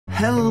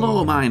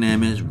Hello, my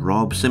name is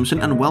Rob Simpson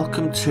and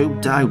welcome to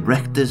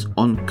Directors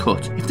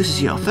Uncut. If this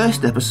is your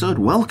first episode,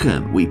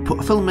 welcome. We put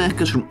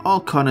filmmakers from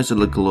all corners of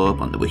the globe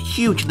onto a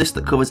huge list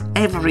that covers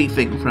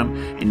everything from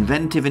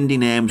inventive indie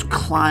names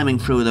climbing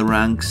through the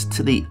ranks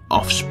to the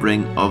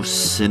offspring of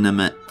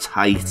cinema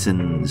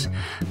titans.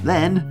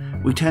 Then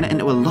we turn it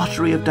into a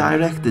lottery of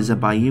directors,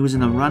 and by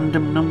using a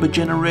random number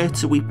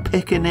generator we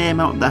pick a name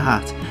out of the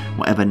hat.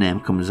 Whatever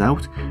name comes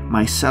out,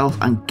 myself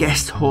and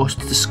guest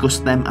hosts discuss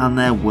them and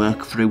their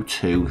work through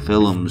 2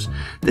 films.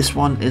 This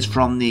one is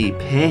from the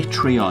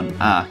Patreon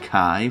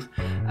archive,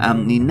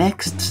 and the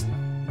next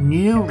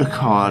new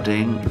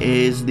recording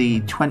is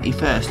the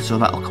 21st, so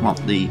that'll come up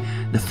the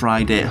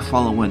Friday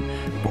following.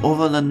 But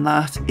other than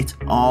that, it's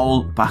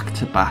all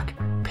back-to-back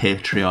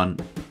Patreon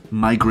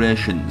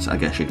migrations, I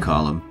guess you'd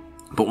call them.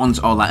 But once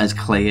all that is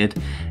cleared,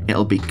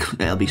 it'll be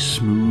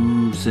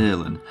smooth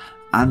sailing,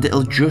 and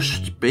it'll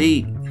just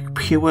be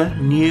pure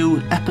new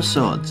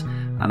episodes,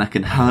 and I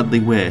can hardly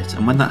wait.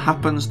 And when that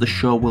happens, the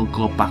show will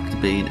go back to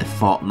being a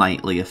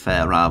fortnightly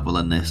affair rather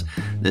than this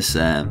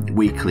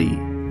weekly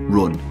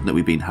run that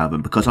we've been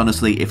having. Because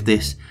honestly, if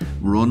this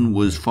run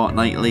was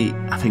fortnightly,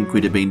 I think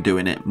we'd have been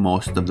doing it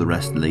most of the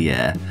rest of the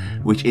year,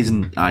 which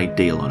isn't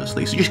ideal,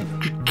 honestly. So just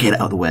get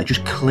it out of the way,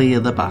 just clear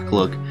the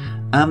backlog.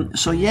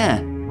 So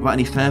yeah, without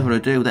any further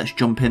ado, let's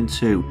jump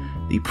into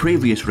the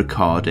previous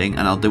recording,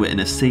 and I'll do it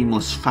in a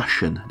seamless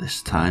fashion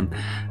this time.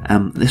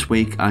 This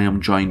week I am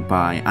joined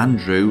by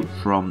Andrew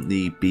from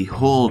the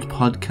Behold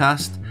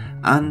podcast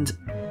and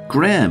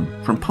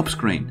Graham from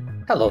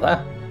Pubscreen. Hello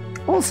there.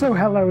 Also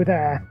hello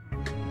there.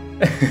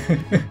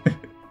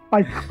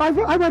 I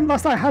went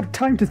last. I had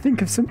time to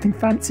think of something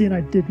fancy and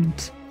I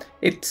didn't.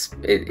 It's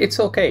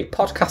okay.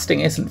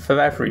 Podcasting isn't for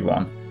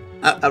everyone.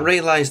 I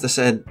realised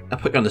I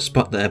put you on the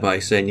spot there by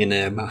saying your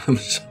name. I'm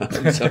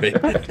sorry.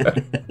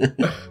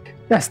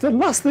 Yes, the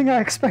last thing I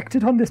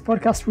expected on this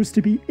podcast was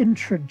to be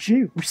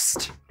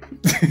introduced.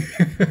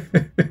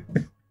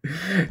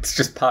 It's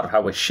just part of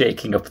how we're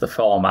shaking up the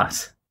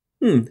format.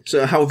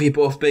 So how have you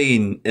both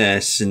been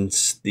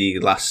since the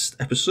last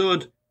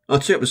episode? Or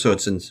 2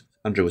 episodes since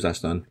Andrew was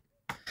asked on.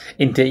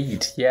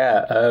 Indeed,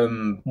 yeah.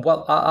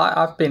 Well,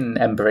 I've been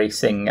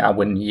embracing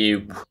our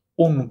new,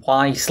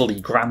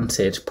 unwisely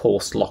granted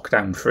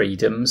post-lockdown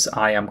freedoms.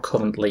 I am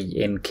currently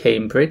in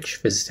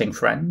Cambridge visiting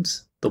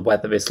friends. The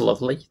weather is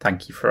lovely,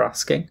 thank you for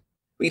asking.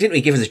 Well, you didn't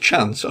really give us a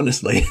chance,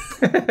 honestly.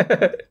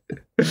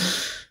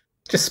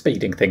 Just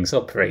speeding things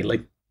up,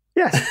 really.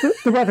 Yes,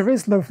 the weather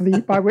is lovely,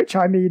 by which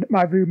I mean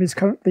my room is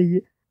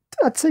currently,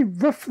 I'd say,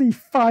 roughly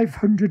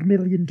 500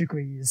 million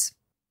degrees.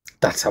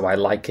 That's how I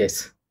like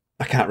it.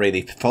 I can't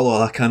really follow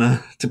that, can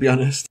I, to be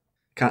honest?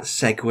 I can't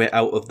segue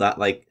out of that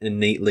like a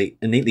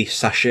neatly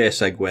sachet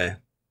segue.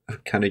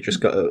 I've kind of just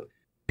got to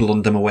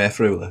blunder my way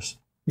through this.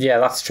 Yeah,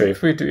 that's true.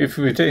 If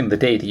we were doing the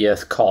day the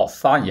Earth caught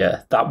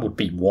fire, that would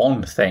be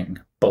one thing,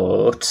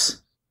 but...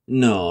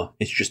 No,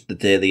 it's just the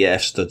day the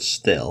Earth stood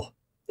still.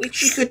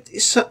 Which you could you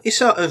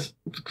sort of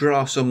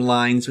draw some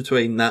lines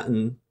between that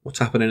and what's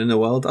happening in the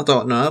world. I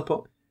don't know,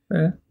 but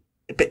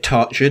a bit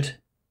tortured,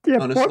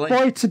 honestly.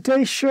 Boy,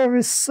 today sure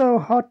is so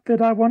hot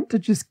that I want to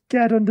just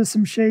get under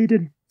some shade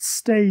and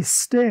stay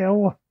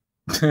still.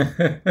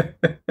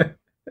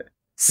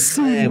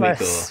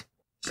 Seamless.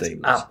 There we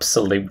go.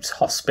 Absolute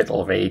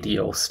hospital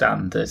radio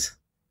standard.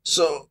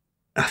 So,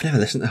 I've never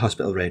listened to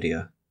hospital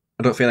radio.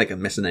 I don't feel like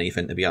I'm missing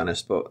anything, to be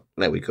honest, but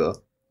there we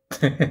go.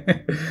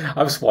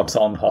 I was once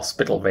on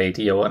hospital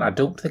radio, and I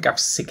don't think I've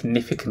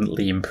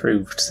significantly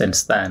improved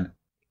since then.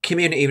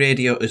 Community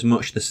radio is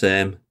much the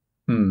same,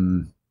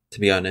 to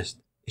be honest.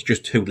 It's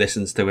just who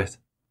listens to it.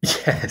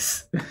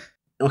 Yes.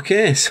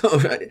 Okay, so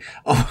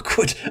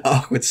awkward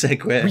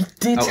segue. We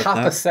did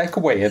have a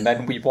segue and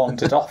then we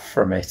wandered off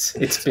from it.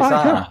 It's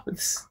bizarre.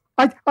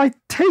 I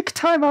take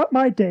time out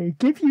my day,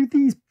 give you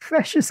these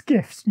precious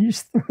gifts, and you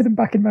just throw them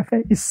back in my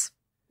face.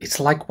 It's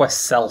like we're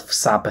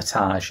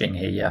self-sabotaging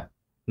here.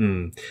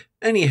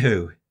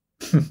 Anywho,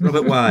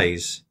 Robert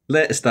Wise,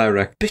 latest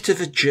director, bit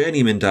of a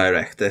journeyman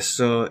director,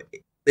 so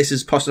this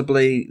is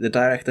possibly the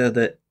director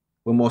that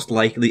we're most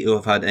likely to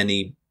have had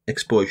any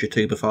exposure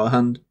to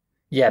beforehand.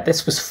 Yeah,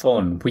 this was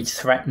fun. We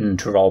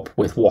threatened Rob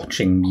with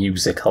watching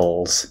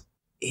musicals.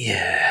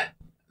 Yeah.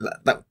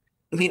 I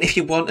mean, if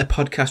you want a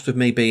podcast with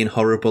me being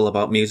horrible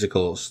about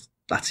musicals,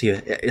 that's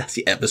your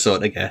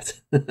episode to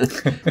get.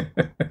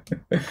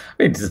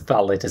 It's as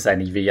valid as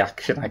any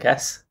reaction, I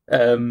guess.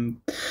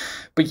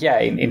 But yeah,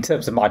 in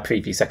terms of my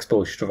previous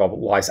exposure to Robert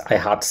Wise, I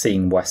had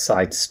seen West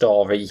Side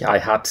Story, I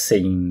had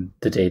seen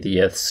The Day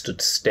the Earth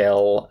Stood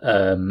Still,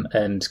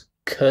 and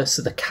Curse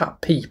of the Cat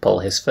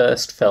People, his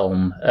first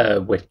film,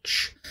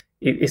 which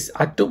is,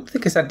 I don't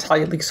think is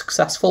entirely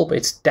successful, but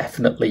it's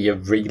definitely a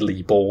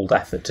really bold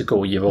effort to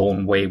go your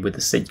own way with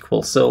the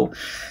sequel. So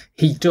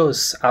he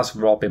does, as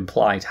Rob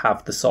implied,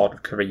 have the sort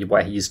of career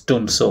where he's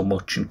done so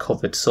much and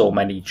covered so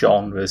many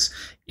genres.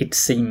 It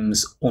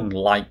seems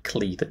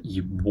unlikely that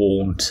you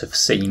won't have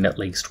seen at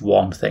least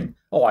one thing.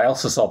 Oh, I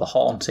also saw The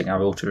Haunting. I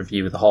wrote a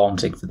review of The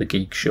Haunting for the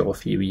Geek show a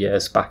few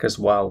years back as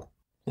well.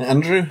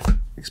 Andrew,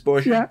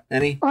 exposure? Yeah.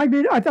 Any? I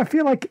mean, I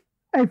feel like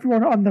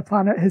everyone on the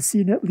planet has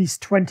seen at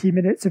least 20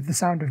 minutes of The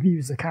Sound of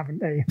Music, haven't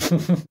they?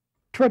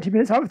 20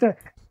 minutes out of the,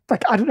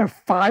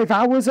 5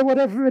 hours or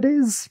whatever it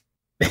is.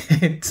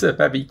 It's a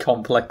very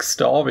complex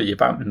story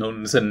about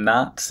nuns and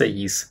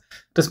Nazis.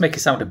 Does make it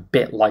sound a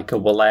bit like a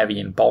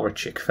Walerian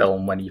Borachik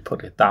film when you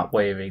put it that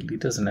way, really,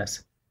 doesn't it?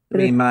 I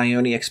mean, my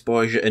only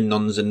exposure to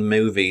nuns and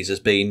movies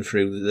has been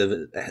through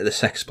the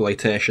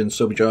sexploitation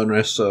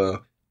subgenre,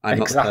 so I'm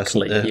not the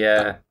person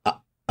to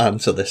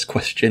answer this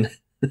question.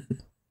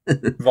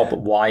 Robert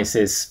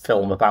Wise's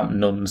film about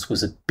nuns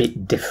was a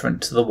bit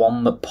different to the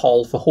one that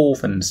Paul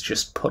Verhoeven's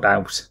just put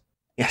out.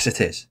 Yes,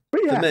 it is.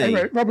 But yeah, me,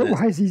 Robert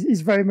Wise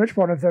is very much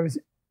one of those.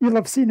 You'll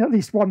have seen at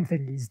least one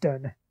thing he's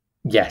done.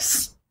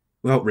 Yes.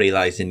 Without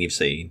realising you've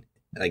seen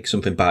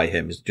something by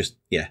him is just,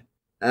 yeah.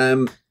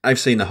 I've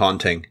seen The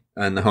Haunting,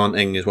 and The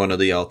Haunting is one of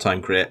the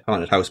all-time great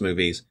haunted house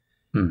movies.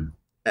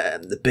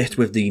 The bit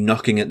with the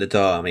knocking at the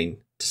door, I mean,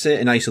 to say it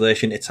in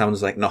isolation, it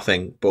sounds like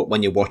nothing, but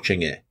when you're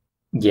watching it,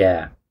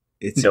 yeah,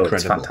 it's incredible.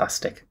 It's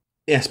fantastic.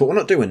 Yes, but we're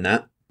not doing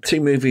that. 2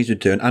 movies we're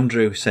doing.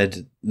 Andrew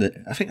said that,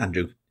 I think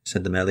Andrew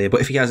said them earlier,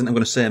 but if he hasn't, I'm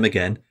going to say them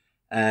again.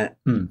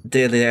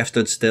 Day the Earth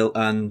Stood Still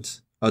and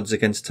Odds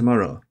Against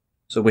Tomorrow.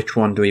 So which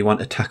one do we want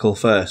to tackle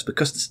first?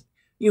 Because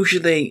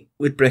usually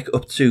we'd break it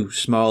up to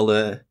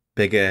smaller,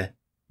 bigger,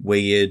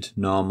 weird,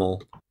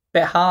 normal.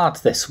 Bit hard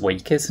this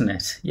week, isn't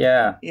it?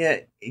 Yeah. Yeah,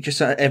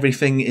 just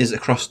everything is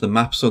across the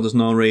map, so there's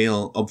no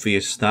real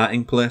obvious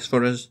starting place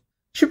for us.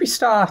 Should we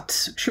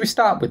start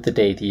with The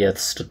Day the Earth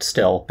Stood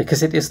Still?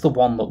 Because it is the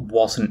one that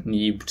wasn't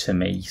new to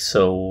me,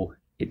 so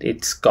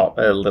it's got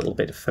a little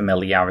bit of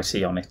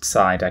familiarity on its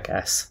side, I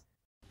guess.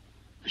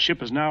 The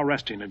ship is now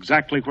resting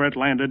exactly where it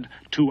landed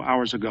 2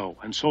 hours ago,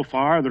 and so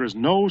far there is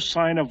no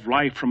sign of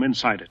life from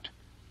inside it.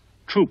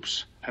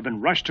 Troops have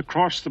been rushed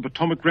across the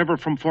Potomac River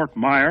from Fort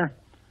Myer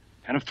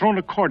and have thrown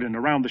a cordon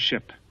around the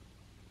ship.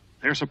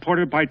 They are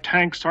supported by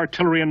tanks,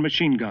 artillery, and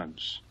machine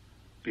guns.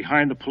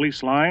 Behind the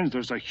police lines,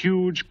 there's a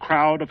huge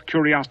crowd of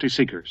curiosity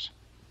seekers.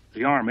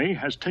 The Army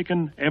has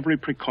taken every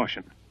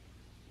precaution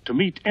to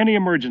meet any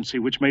emergency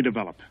which may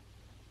develop.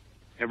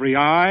 Every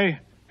eye,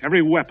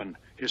 every weapon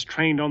is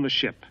trained on the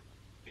ship.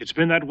 It's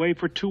been that way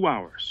for 2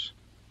 hours,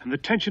 and the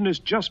tension is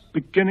just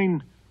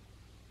beginning.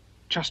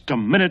 Just a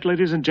minute,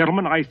 ladies and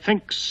gentlemen. I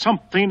think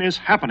something is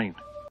happening.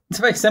 It's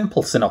a very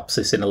simple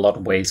synopsis in a lot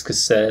of ways,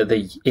 because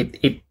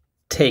it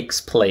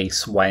takes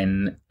place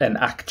when an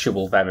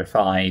actual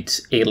verified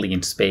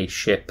alien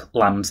spaceship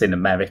lands in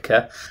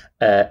America.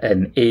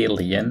 An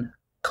alien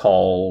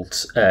called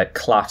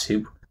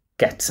Klaatu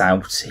gets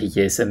out. He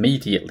is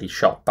immediately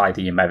shot by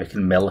the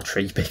American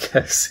military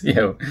because,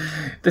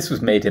 this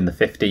was made in the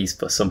 50s,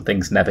 but some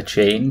things never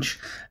change.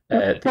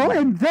 Well,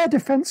 in their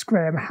defence,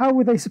 Graham, how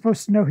were they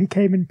supposed to know he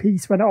came in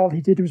peace when all he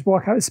did was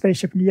walk out of the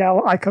spaceship and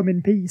yell, "I come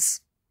in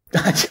peace"?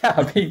 Yeah,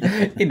 I mean,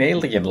 in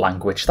alien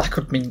language, that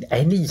could mean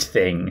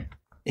anything.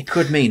 It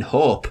could mean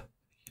hope.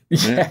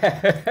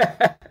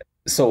 Yeah.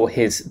 So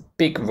his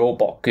big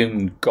robot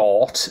goon,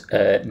 Gort,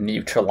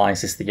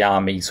 neutralises the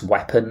army's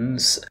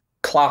weapons.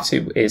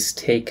 Klaatu is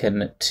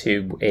taken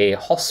to a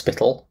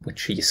hospital,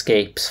 which he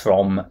escapes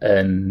from,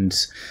 and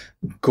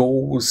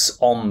goes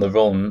on the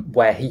run,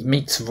 where he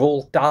meets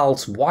Roald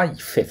Dahl's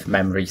wife, if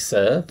memory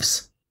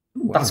serves.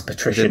 Wow, that's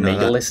Patricia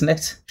Neal, isn't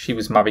it? She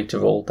was married to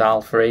Roald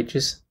Dahl for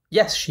ages.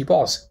 Yes, she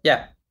was.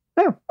 Yeah.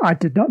 Oh, I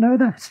did not know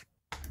that.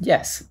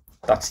 Yes,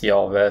 that's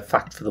your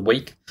fact for the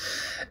week.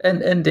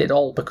 And it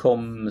all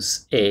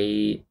becomes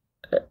a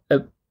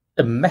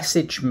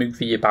message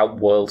movie about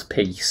world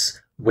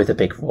peace with a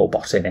big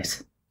robot in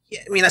it.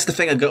 Yeah, I mean, that's the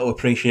thing I've got to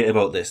appreciate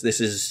about this.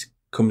 This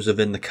comes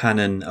within the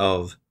canon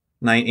of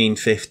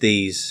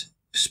 1950s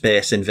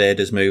space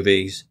invaders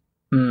movies.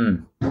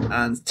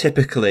 And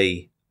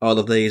typically, all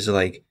of these are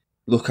like,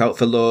 look out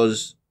for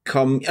those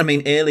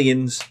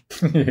aliens.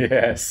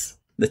 Yes.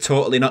 They're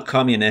totally not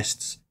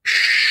communists.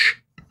 Shh,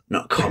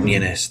 not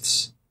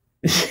communists.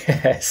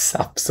 Yes,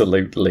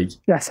 absolutely.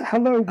 Yes,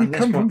 hello, we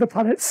come from the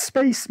planet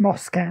Space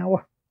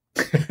Moscow.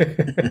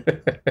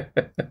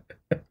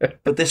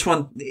 But this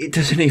one, it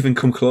doesn't even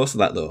come close to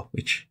that, though,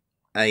 which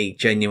I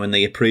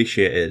genuinely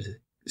appreciated.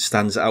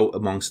 Stands out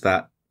amongst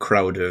that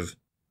crowd of,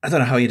 I don't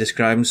know how you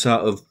describe them,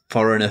 sort of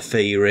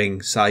foreigner-fearing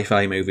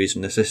sci-fi movies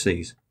from the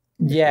 60s.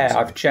 Yeah,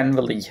 I've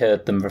generally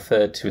heard them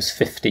referred to as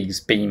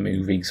 50s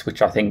B-movies,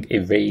 which I think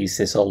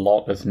erases a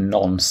lot of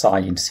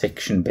non-science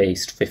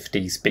fiction-based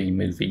 50s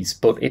B-movies,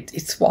 but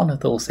it's one of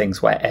those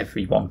things where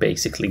everyone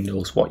basically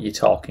knows what you're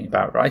talking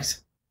about, right?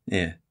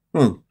 Yeah.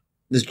 Well,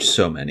 there's just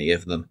so many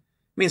of them.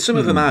 I mean, some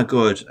of them are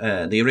good.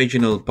 The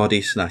original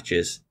Body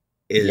Snatchers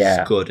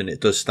is good, and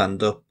it does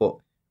stand up, but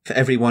for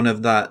every one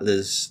of that,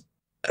 there's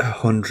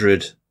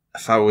 100,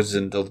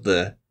 1,000 of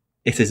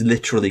it is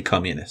literally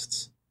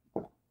communists.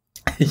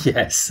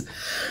 Yes,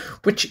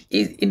 which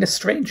in a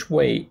strange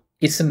way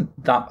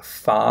isn't that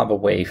far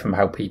away from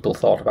how people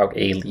thought about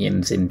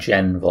aliens in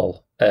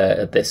general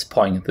at this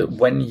point, that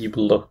when you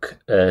look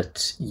at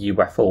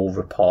UFO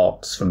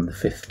reports from the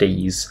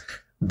 50s,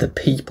 the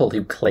people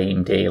who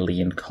claimed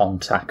alien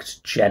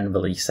contact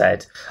generally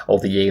said, oh,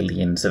 the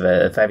aliens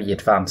are a very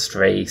advanced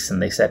race,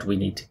 and they said we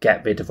need to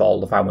get rid of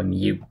all of our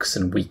nukes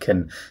and we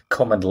can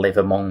come and live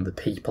among the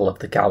people of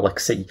the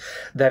galaxy.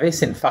 There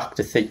is, in fact,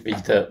 a theory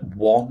that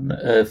one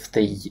of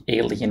the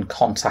alien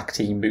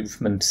contactee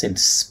movements in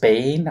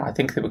Spain, I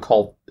think they were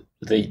called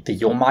the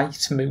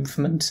Yomite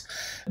movement,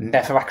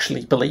 never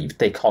actually believed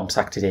they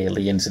contacted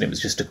aliens, and it was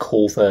just a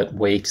covert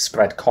way to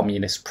spread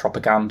communist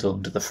propaganda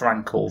under the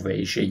Franco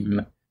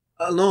regime.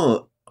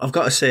 No, I've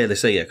got to say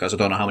this here, because I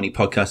don't know how many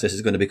podcasts this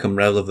is going to become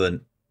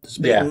relevant. There's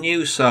been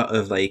news sort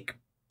of like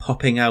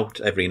popping out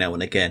every now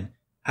and again,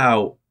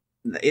 how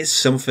there is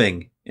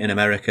something in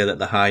America that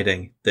they're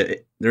hiding,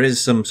 that there is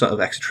some sort of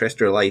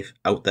extraterrestrial life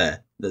out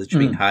there that's just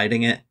been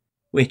hiding it,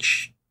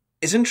 which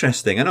is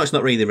interesting. I know it's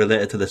not really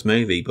related to this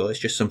movie, but it's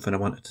just something I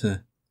wanted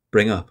to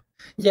bring up.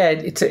 Yeah,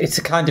 it's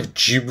a kind of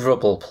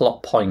durable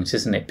plot point,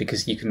 isn't it?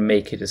 Because you can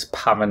make it as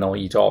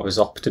paranoid or as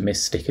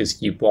optimistic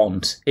as you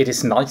want. It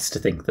is nice to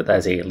think that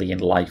there's alien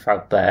life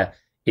out there.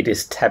 It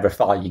is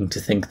terrifying to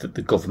think that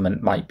the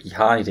government might be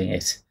hiding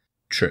it.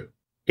 True.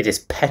 It is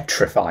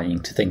petrifying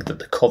to think that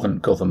the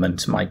current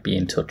government might be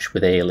in touch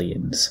with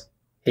aliens.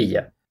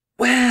 Here.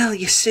 Well,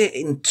 you say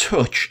in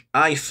touch.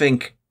 I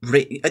think...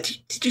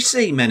 Did you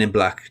see Men in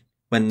Black?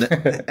 When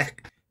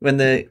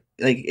the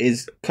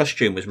his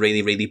costume was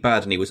really, really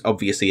bad and he was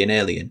obviously an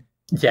alien.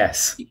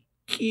 Yes.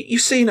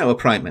 You've seen our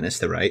Prime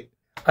Minister, right?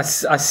 I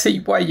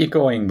see where you're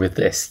going with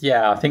this.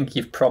 Yeah, I think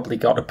you've probably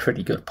got a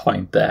pretty good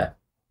point there.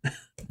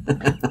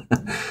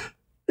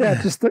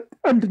 Yeah, just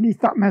underneath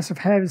that mess of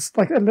hair is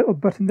like a little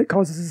button that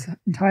causes his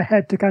entire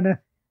head to kind of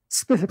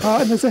split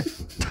apart, and there's a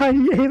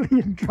tiny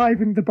alien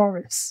driving the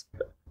Boris.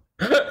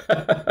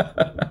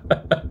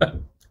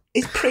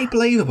 It's pretty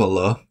believable,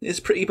 though. It's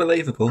pretty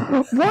believable.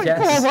 Right,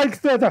 Yes. or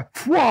like the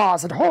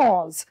flaws and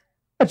haws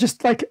are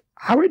just like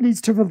how it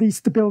needs to release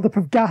the buildup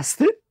of gas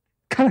that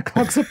kind of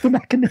clogs up the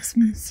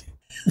mechanisms.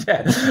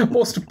 Yeah,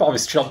 most of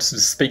Boris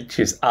Johnson's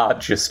speeches are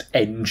just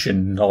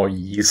engine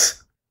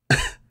noise.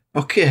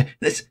 Okay,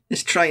 let's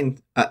try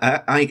and...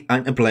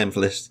 I'm to blame for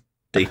this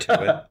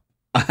detour.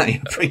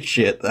 I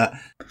appreciate that.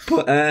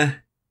 But,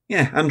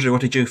 yeah, Andrew,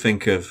 what did you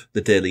think of The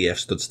Day the Earth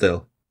Stood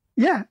Still?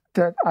 Yeah,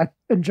 I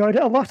enjoyed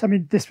it a lot. I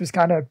mean, this was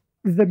kind of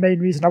the main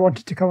reason I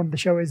wanted to come on the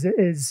show.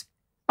 It's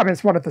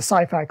one of the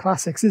sci-fi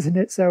classics, isn't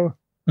it? So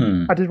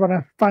I did want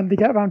to finally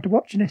get around to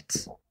watching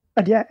it.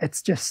 And yeah,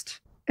 it's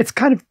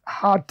kind of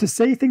hard to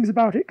say things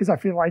about it because I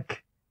feel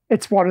like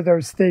it's one of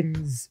those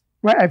things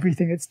where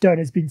everything it's done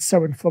has been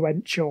so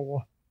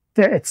influential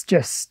that it's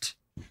just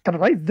kind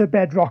of like the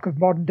bedrock of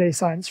modern day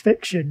science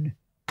fiction.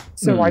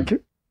 So like,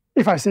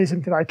 if I say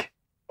something like,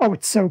 oh,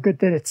 it's so good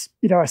that it's,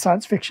 a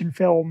science fiction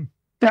film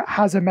that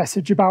has a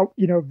message about,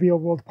 real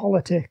world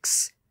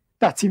politics,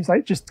 that seems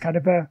like just kind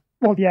of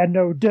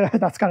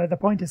that's kind of the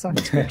point of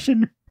science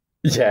fiction.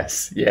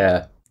 Yes,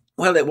 yeah.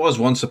 Well, it was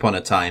once upon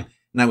a time.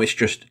 Now it's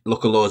just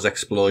look at those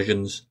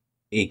explosions,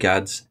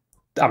 egads.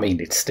 I mean,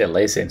 it still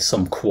is in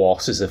some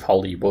quarters of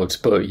Hollywood,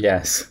 but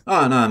yes.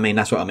 Oh, no, I mean,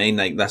 that's what I mean.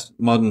 Like, that's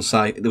modern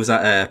sci... There was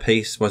that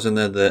piece, wasn't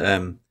there, that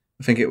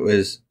I think it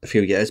was a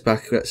few years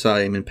back that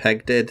Simon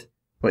Pegg did,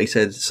 where he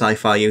said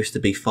sci-fi used to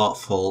be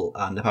thoughtful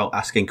and about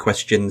asking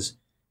questions.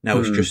 Now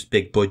it's just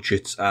big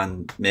budgets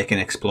and making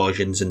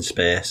explosions in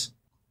space.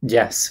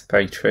 Yes,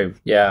 very true,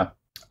 yeah.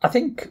 I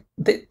think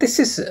this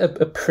is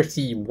a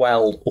pretty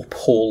well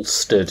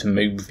upholstered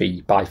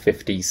movie by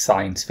 50s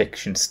science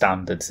fiction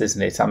standards,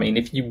 isn't it? I mean,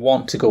 if you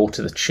want to go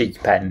to the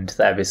cheap end,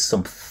 there is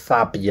some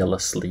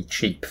fabulously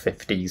cheap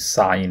 50s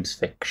science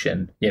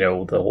fiction,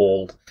 the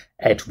whole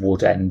Ed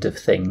Wood end of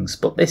things,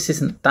 but this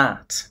isn't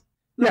that.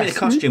 I mean, the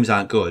costumes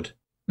aren't good.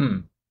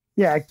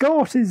 Yeah,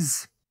 Gort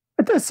is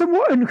a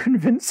somewhat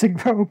unconvincing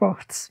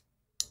robot.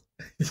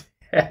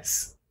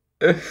 Yes.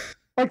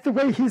 Like the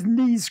way his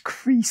knees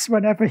crease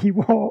whenever he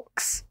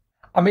walks.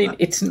 I mean,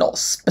 it's not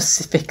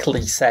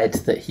specifically said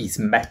that he's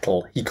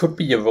metal. He could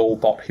be a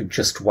robot who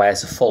just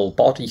wears a full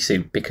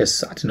bodysuit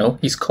because, I don't know,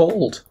 he's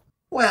cold.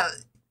 Well,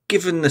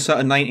 given the sort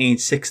of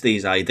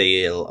 1960s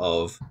ideal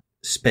of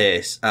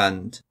space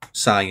and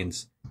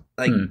science,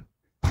 like,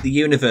 the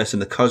universe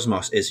and the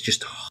cosmos is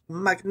just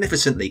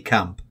magnificently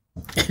camp.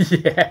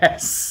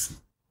 Yes.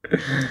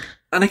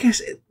 And I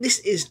guess this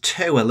is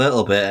too a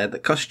little bit. The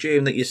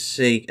costume that you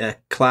see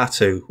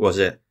Klaatu, was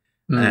it,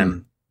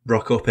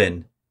 rock up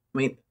in. I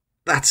mean,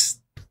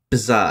 that's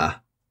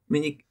bizarre. I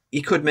mean,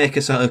 you could make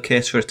a sort of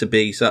case for it to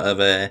be sort of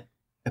a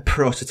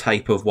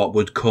prototype of what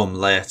would come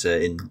later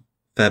in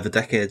further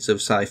decades of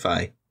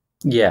sci-fi.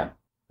 Yeah.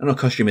 I know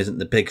costume isn't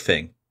the big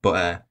thing,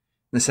 but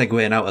the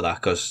segueing out of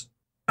that, because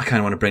I kind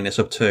of want to bring this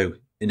up too,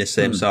 in the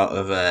same sort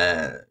of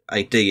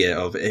idea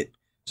of it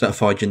sort of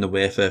forging the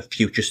way for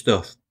future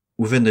stuff.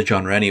 Within the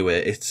genre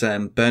anyway, it's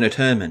Bernard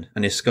Herrmann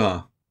and his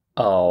score.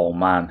 Oh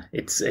man,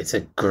 it's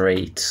a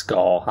great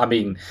score. I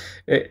mean,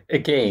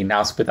 again,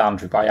 as with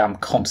Andrew, I am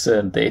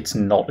concerned that it's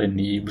not a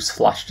news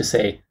flash to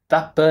say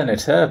that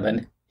Bernard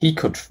Herrmann, he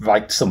could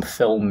write some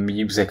film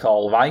music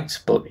all right,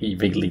 but he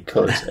really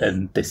could,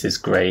 and this is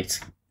great.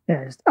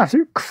 Yeah, it's an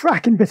absolute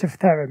cracking bit of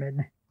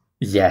theremin.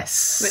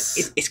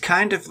 Yes. It's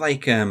kind of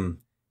like Ennio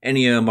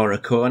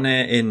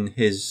Morricone in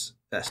his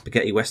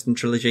spaghetti western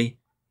trilogy.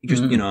 He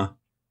just,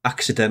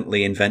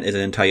 accidentally invented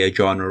an entire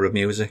genre of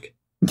music.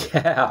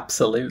 Yeah,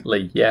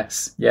 absolutely.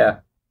 Yes, yeah.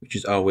 Which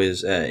is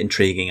always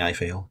intriguing, I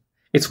feel.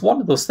 It's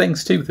one of those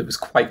things, too, that was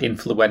quite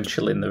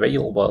influential in the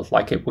real world.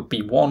 Like, it would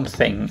be one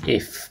thing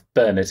if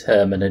Bernard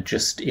Herrmann had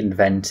just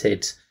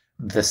invented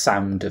the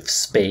sound of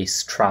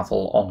space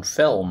travel on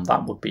film.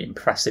 That would be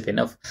impressive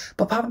enough.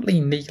 But apparently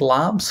Neil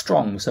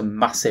Armstrong was a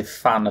massive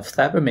fan of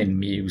theremin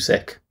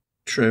music.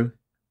 True.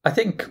 I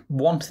think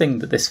one thing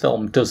that this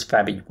film does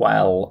very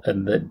well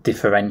and that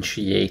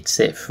differentiates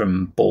it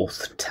from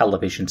both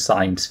television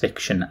science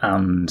fiction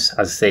and, as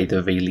I say,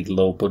 the really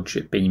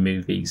low-budget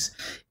B-movies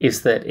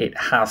is that it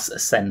has a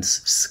sense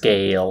of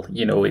scale.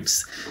 You know,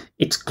 its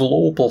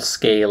global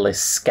scale is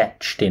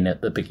sketched in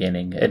at the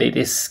beginning, and it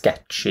is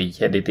sketchy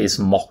and it is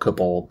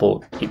mockable,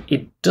 but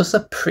it does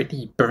a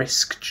pretty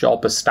brisk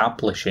job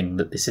establishing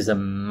that this is a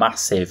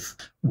massive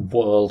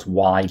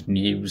worldwide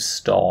news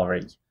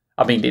story.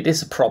 I mean, it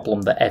is a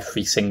problem that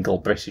every single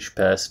British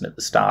person at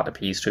the start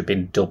appears to have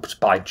been dubbed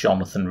by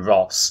Jonathan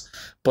Ross,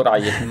 but I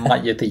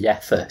admire the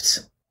effort.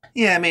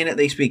 Yeah, I mean, at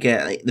least we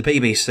get... the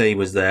BBC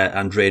was there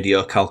and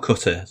Radio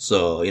Calcutta,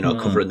 so,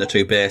 covering the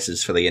two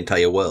bases for the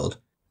entire world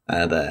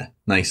there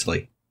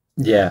nicely.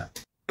 Yeah.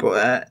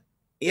 But,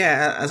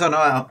 I don't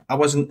know, I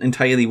wasn't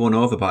entirely won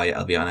over by it,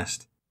 I'll be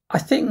honest. I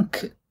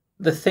think...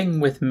 the thing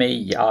with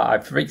me,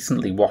 I've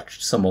recently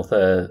watched some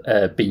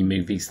other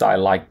B-movies that I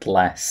liked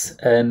less,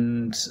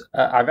 and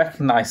I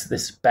recognise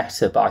this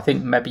better, but I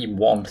think maybe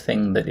one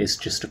thing that is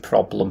just a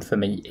problem for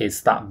me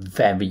is that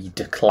very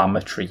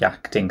declamatory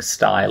acting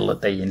style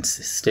that they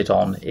insisted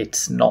on.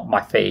 It's not my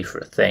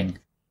favourite thing.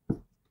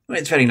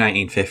 It's very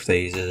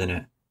 1950s, isn't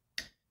it?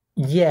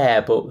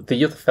 Yeah, but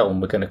the other film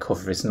we're going to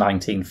cover is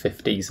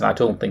 1950s, and I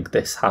don't think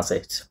this has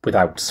it,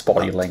 without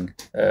spoiling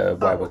where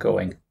we're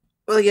going.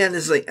 Well, yeah,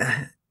 there's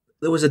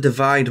there was a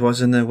divide,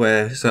 wasn't there,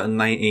 where certain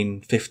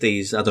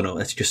 1950s, I don't know,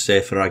 let's just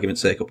say for argument's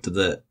sake up to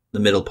the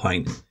middle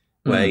point,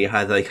 where you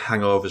had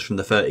hangovers from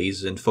the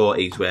 30s and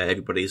 40s where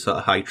everybody's sort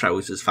of high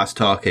trousers, fast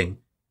talking.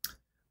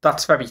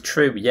 That's very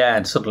true, yeah,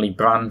 and suddenly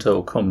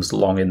Brando comes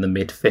along in the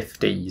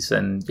mid-50s,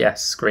 and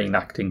yes, screen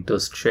acting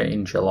does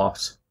change a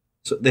lot.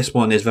 So this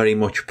one is very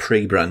much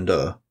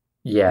pre-Brando.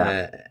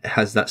 Yeah. It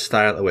has that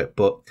style to it,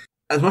 but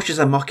as much as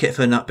I mock it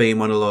for not being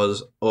one of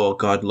those, oh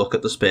god, look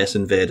at the space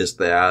invaders,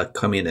 they are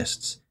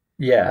communists.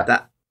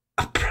 Yeah.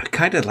 I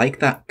kind of like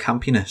that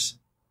campiness.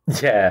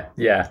 Yeah,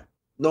 yeah.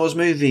 Those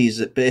movies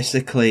that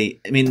basically,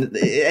 I mean,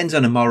 it ends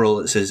on a moral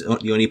that says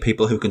the only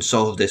people who can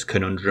solve this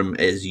conundrum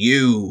is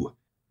you.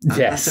 And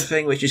yes. That's a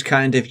thing which is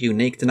kind of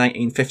unique to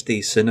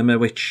 1950s cinema,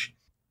 which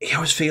it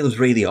always feels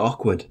really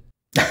awkward.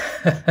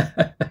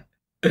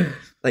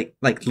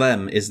 like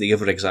Lem is the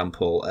other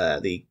example,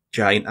 the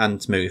Giant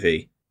Ant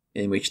movie,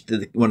 in which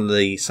one of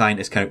the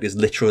scientist characters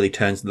literally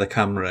turns to the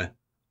camera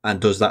and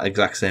does that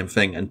exact same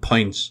thing and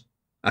points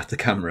at the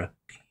camera,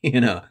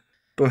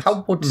 But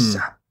how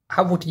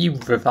would you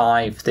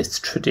revive this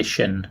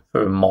tradition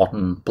for a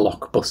modern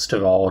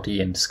blockbuster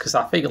audience? Because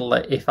I feel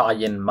that if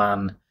Iron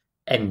Man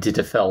ended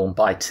a film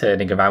by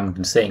turning around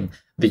and saying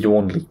the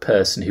only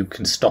person who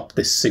can stop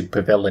this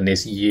supervillain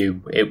is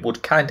you, it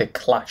would kind of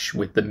clash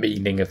with the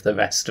meaning of the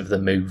rest of the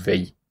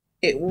movie.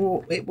 It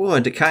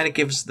would. It kind of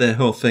gives the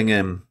whole thing,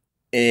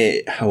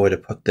 how would I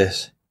put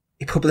this?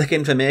 A public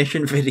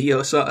information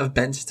video sort of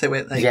bent to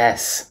it.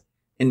 Yes.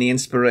 In the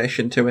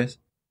inspiration to it.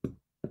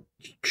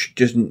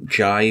 Doesn't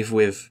jive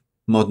with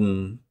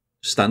modern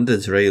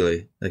standards,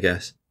 really, I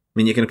guess. I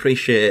mean, you can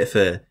appreciate it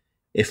for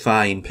a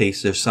fine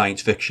piece of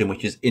science fiction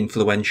which is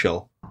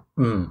influential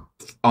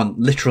on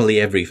literally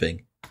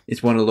everything.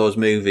 It's one of those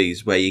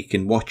movies where you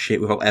can watch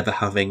it without ever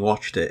having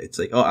watched it. It's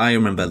like, oh, I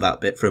remember that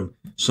bit from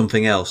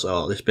something else,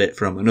 or this bit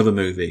from another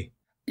movie.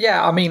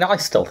 Yeah, I mean, I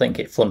still think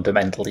it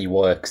fundamentally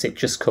works. It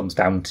just comes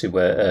down to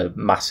a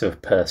matter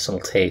of personal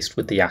taste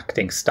with the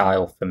acting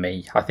style for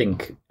me. I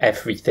think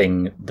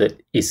everything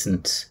that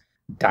isn't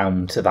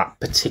down to that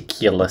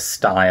particular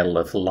style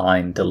of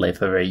line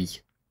delivery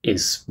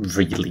is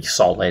really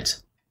solid.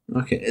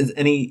 Okay, is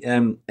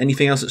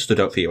anything else that stood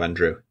out for you,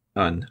 Andrew,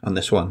 on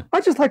this one?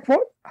 I just like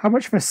how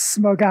much of a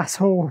smug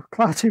asshole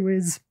Klaatu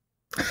is.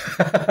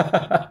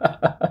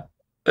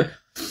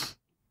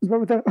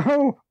 With the,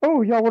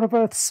 you're one of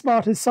Earth's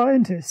smartest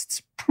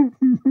scientists.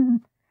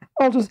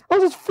 I'll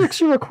just fix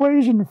your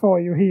equation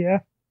for you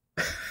here.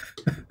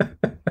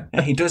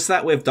 He does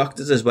that with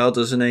doctors as well,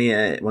 doesn't he?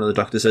 One of the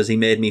doctors says he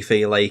made me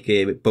feel like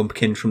a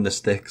bumpkin from the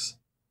sticks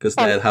because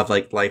they'll have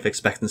life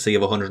expectancy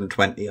of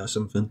 120 or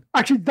something.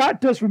 Actually,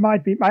 that does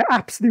remind me my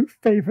absolute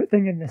favourite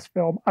thing in this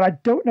film, and I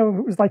don't know if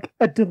it was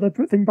a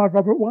deliberate thing by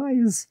Robert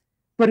Wise,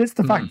 but it's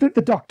the fact that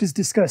the doctors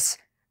discuss,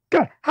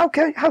 God, how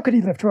can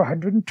he live to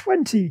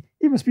 120?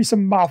 He must be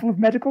some marvel of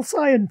medical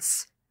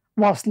science,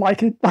 whilst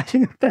lighting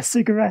up their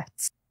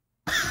cigarettes.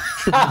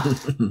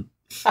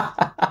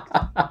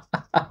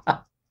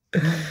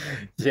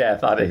 Yeah,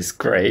 that is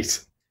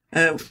great.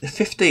 The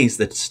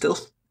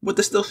 50s, would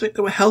they still think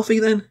they were healthy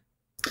then?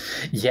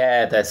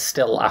 Yeah, there's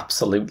still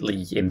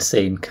absolutely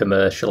insane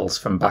commercials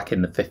from back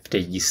in the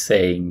 50s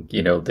saying,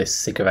 this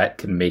cigarette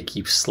can make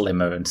you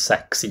slimmer and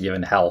sexier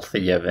and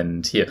healthier.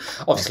 And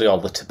obviously all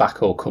the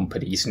tobacco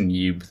companies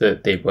knew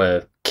that they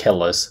were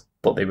killers,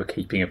 but they were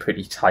keeping a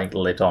pretty tight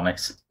lid on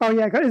it. Oh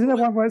yeah, isn't there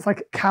one where it's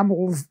like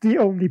Camel's the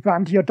only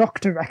brand your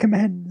doctor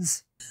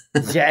recommends?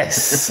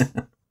 Yes.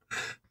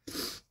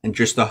 And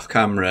just off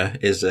camera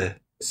is a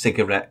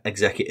cigarette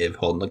executive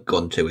holding a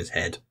gun to his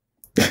head.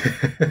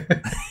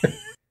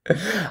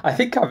 I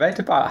think I read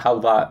about how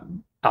that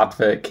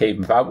advert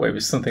came about, where it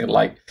was something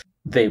like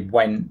they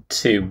went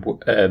to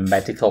a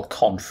medical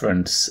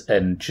conference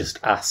and just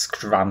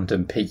asked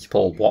random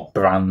people what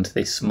brand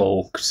they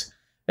smoked.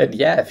 And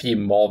yeah, a few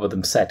more of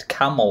them said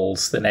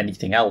Camels than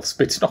anything else,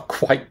 but it's not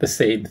quite the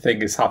same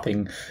thing as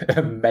having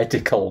a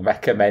medical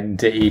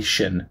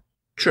recommendation.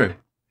 True.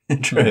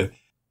 True.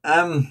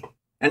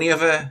 Any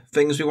other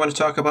things we want to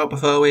talk about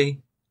before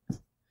we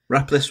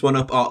wrap this one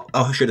up?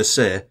 Or should I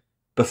say,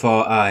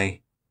 before I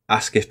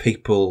ask if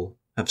people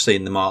have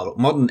seen the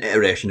modern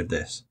iteration of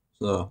this.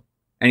 So,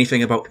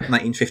 anything about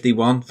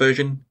 1951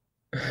 version?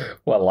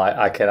 Well,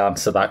 I can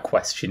answer that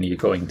question you're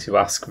going to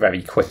ask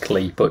very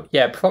quickly. But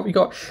yeah, before we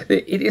go,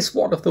 it is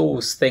one of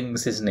those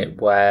things, isn't it,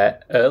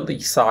 where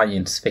early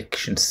science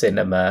fiction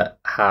cinema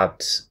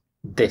had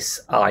this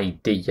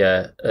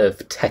idea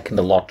of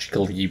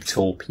technological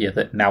utopia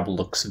that now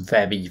looks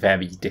very,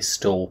 very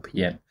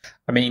dystopian.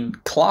 I mean,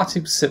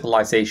 Klaatu's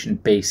civilization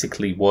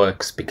basically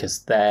works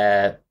because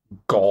they're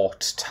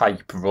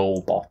Gort-type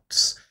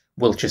robots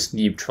will just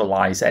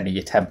neutralise any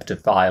attempt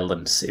of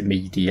violence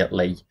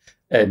immediately,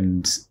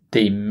 and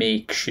they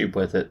make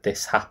sure that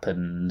this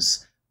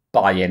happens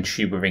by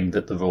ensuring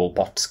that the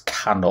robots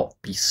cannot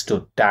be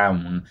stood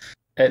down.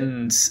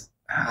 And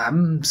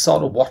I'm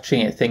sort of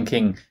watching it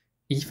thinking,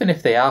 even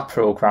if they are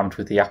programmed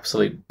with the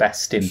absolute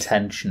best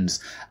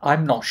intentions,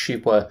 I'm not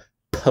sure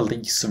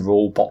police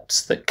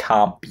robots that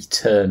can't be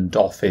turned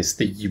off is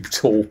the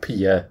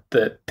utopia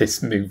that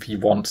this movie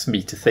wants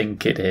me to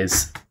think it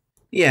is.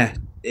 Yeah,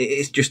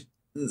 it's just,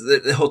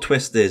 the whole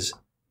twist is,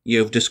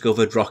 you've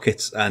discovered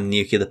rockets and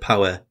nuclear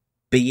power.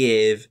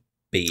 Behave,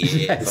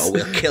 yes. Or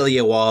we'll kill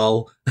you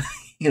all.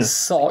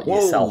 Sort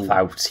yourself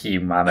out,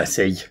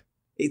 humanity.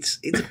 It's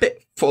a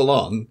bit full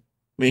on.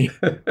 I mean,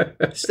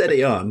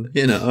 steady on,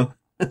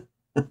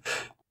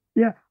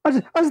 Yeah, I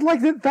just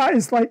like that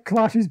is like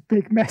Klaatu's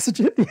big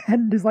message at the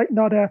end is like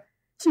not a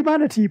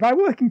humanity, by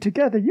working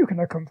together you can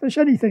accomplish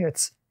anything.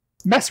 It's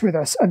mess with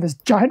us and this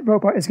giant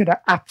robot is going to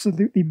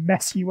absolutely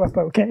mess you up,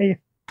 okay?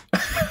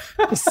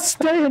 Just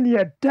stay in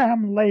your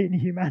damn lane,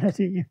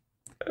 humanity.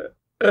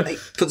 For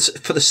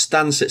the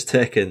stance it's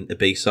taken to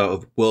be sort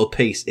of world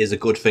peace is a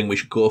good thing, we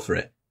should go for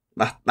it.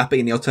 That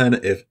being the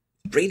alternative.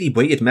 Really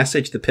weird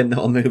message to pin the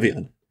whole movie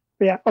on.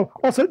 But yeah,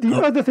 also the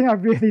other thing I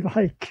really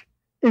like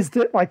is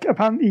that, like,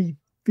 apparently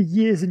for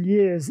years and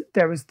years,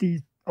 there was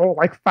these whole,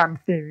 like, fan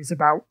theories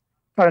about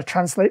how to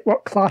translate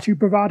what Klaatu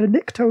Barada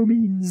Nikto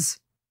means.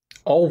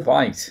 Oh,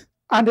 right.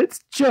 And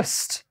it's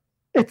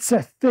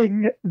a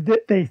thing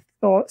that they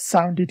thought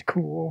sounded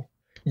cool.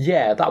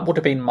 Yeah, that would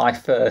have been my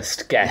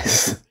first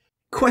guess.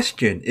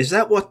 Question, is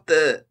that what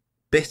the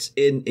bit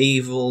in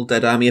Evil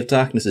Dead Army of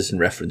Darkness is in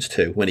reference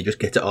to, when he just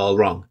gets it all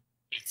wrong?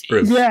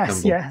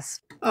 Yes.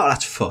 Oh,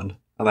 that's fun.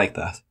 I like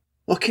that.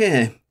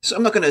 Okay, so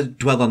I'm not going to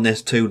dwell on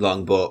this too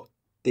long, but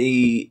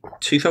the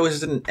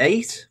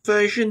 2008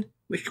 version,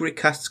 which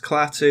recasts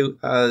Klaatu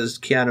as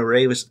Keanu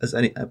Reeves, has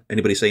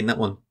anybody seen that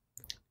one?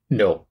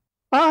 No.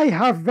 I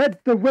have read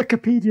the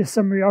Wikipedia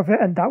summary of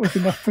it, and that was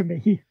enough for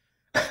me.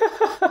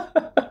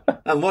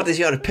 And what is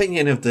your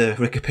opinion of the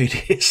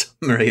Wikipedia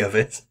summary of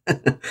it?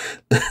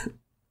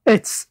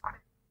 It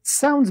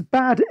sounds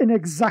bad in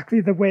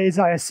exactly the ways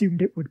I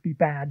assumed it would be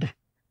bad.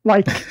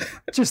 Like,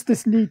 just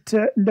this need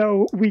to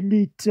know we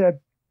need to,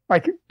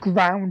 like,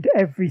 ground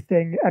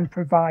everything and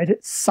provide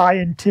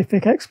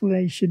scientific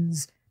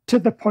explanations to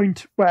the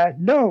point where,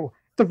 no,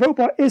 the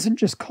robot isn't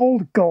just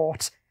called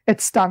Gort,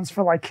 it stands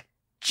for, like,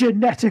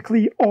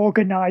 genetically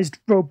organised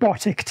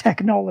robotic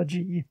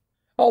technology.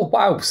 Oh,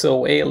 wow,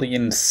 so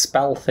aliens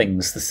spell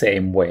things the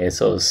same way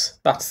as us.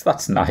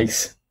 That's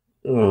nice.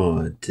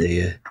 Oh,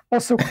 dear.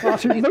 Also,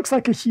 Klaatu looks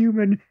like a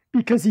human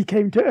because he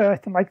came to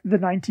Earth in, like, the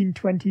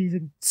 1920s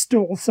and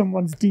stole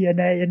someone's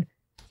DNA, and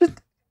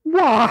just,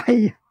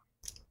 why?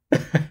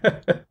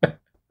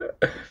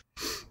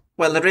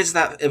 Well, there is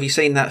that, have you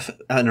seen that,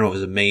 I don't know if it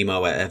was a meme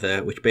or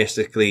whatever, which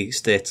basically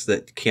states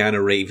that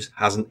Keanu Reeves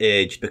hasn't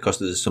aged because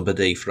there's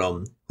somebody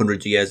from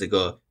hundreds of years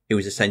ago who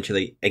was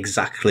essentially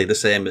exactly the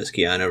same as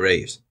Keanu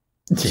Reeves.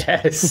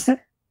 Yes.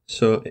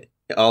 So it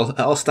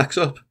all stacks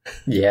up.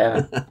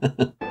 Yeah.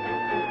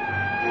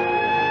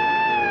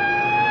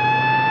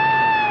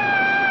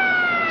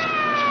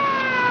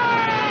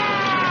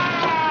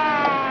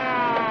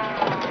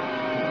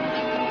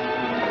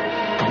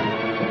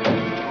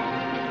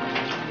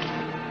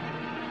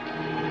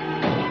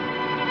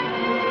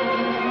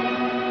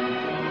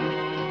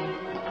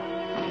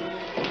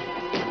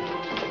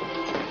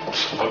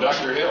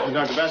 Dr. Hill.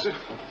 Dr. Bassett?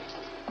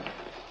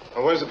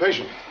 Oh, where's the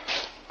patient?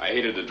 I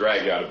hated to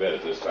drag you out of bed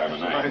at this time of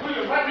night. Will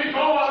you let me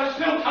go while there's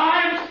still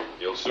time?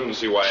 You'll soon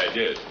see why I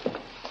did.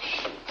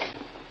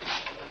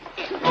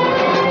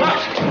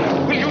 Doctor,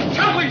 will you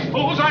tell these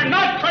fools I'm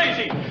not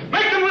crazy?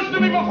 Make them listen to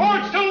me before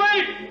it's too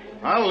late!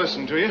 I'll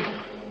listen to you.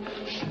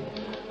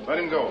 Let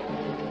him go.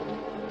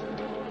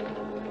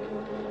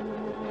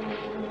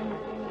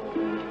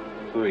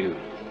 Who are you?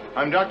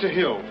 I'm Dr.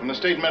 Hill from the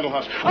State Mental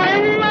Hospital.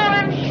 I'm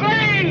not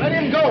insane! Let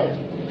him go!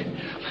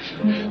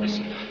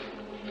 Listen.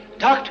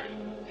 Doctor,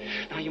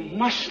 now you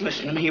must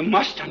listen to me. You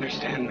must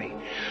understand me.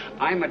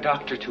 I'm a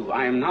doctor, too.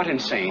 I am not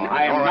insane.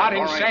 I am not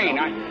insane.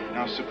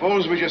 Now,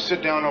 suppose we just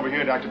sit down over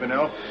here, Dr.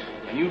 Bennell,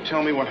 and you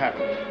tell me what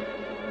happened.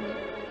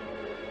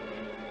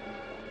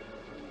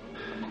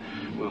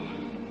 Well,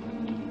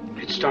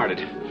 it started.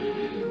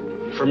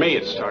 For me,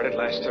 it started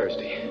last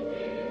Thursday.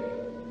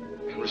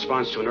 In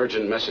response to an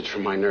urgent message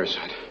from my nurse,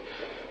 I'd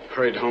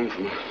hurried home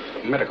from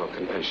a medical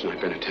convention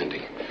I'd been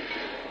attending.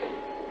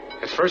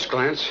 At first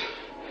glance,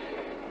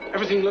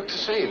 everything looked the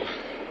same.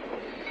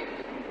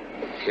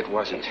 It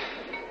wasn't.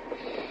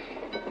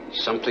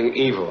 Something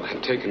evil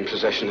had taken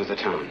possession of the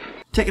town.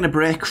 Taking a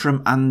break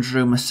from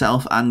Andrew,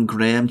 myself and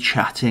Graham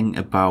chatting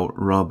about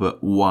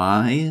Robert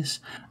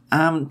Wise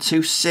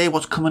to say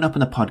what's coming up in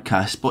the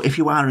podcast. But if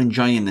you are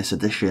enjoying this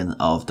edition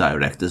of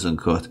Directors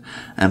Uncut,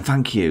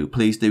 thank you.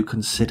 Please do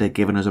consider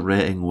giving us a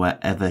rating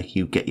wherever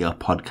you get your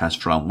podcast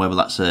from, whether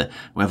that's a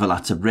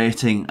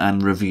rating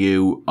and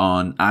review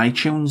on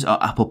iTunes or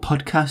Apple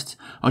Podcasts,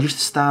 or just a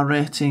star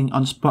rating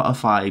on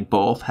Spotify.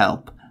 Both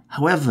help.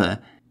 However,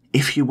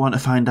 if you want to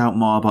find out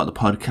more about the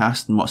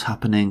podcast and what's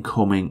happening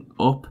coming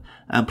up,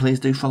 please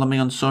do follow me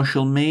on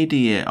social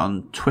media.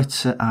 On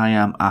Twitter, I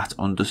am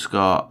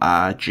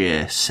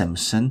 @_RJ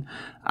Simpson.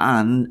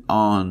 And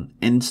on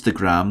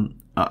Instagram,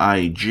 or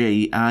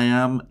IG, I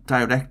am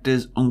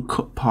Directors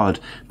Uncut Pod.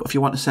 But if you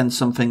want to send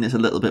something that's a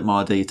little bit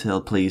more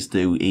detailed, please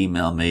do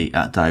email me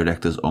at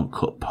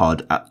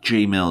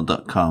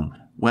directorsuncutpod@gmail.com,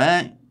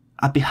 where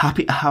I'd be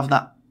happy to have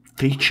that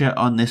feature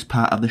on this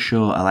part of the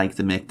show. I like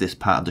to make this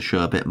part of the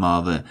show a bit more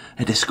of a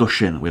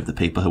discussion with the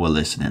people who are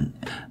listening.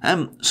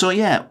 So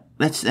yeah,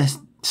 let's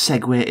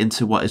segue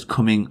into what is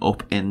coming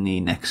up in the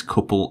next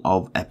couple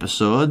of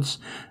episodes.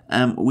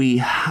 We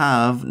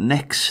have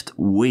next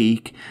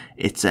week,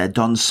 it's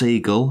Don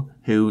Siegel,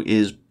 who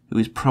is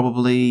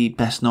probably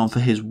best known for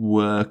his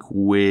work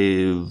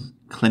with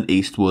Clint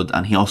Eastwood,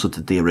 and he also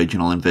did the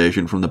original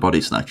Invasion from the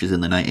Body Snatchers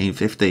in the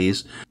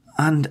 1950s.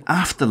 And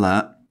after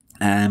that,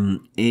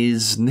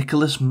 is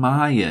Nicholas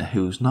Meyer,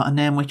 who's not a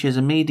name which is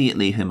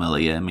immediately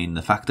familiar. I mean,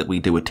 the fact that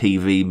we do a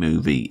TV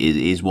movie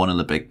is one of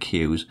the big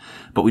cues.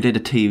 But we do a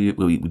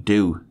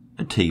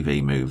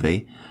TV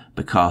movie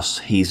because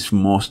he's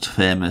most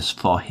famous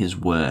for his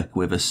work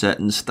with a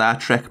certain Star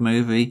Trek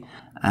movie,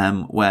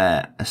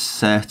 where a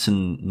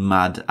certain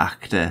mad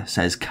actor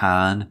says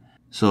Khan.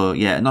 So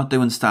yeah, not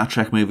doing Star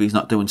Trek movies,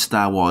 not doing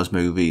Star Wars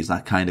movies,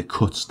 that kind of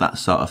cuts that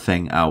sort of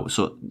thing out.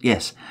 So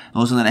yes,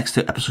 those are the next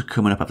two episodes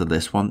coming up after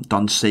this one,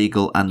 Don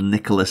Siegel and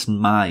Nicholas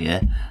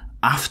Meyer.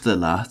 After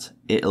that,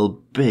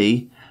 it'll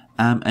be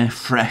a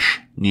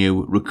fresh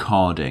new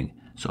recording.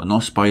 So no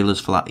spoilers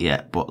for that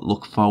yet, but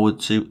look forward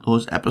to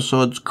those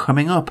episodes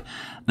coming up.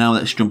 Now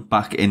let's jump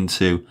back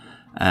into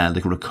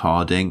the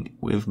recording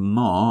with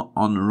more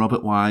on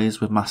Robert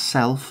Wise with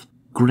myself,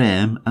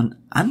 Graham and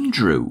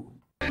Andrew.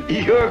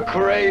 You're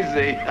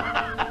crazy.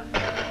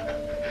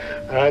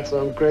 All right,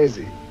 so I'm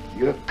crazy.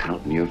 You're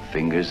counting your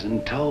fingers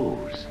and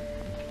toes.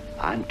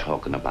 I'm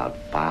talking about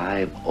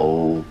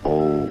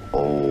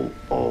 50000.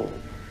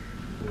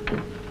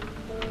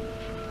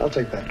 I'll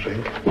take that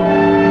drink.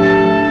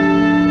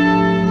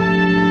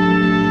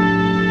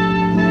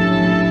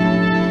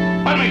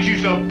 What makes you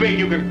so big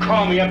you can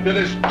call me up to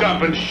this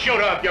dump and shoot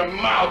off your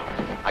mouth?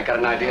 I got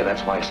an idea,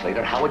 that's why,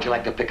 Slater. How would you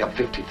like to pick up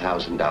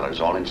 $50,000,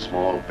 all in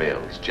small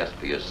bills, just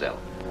for yourself?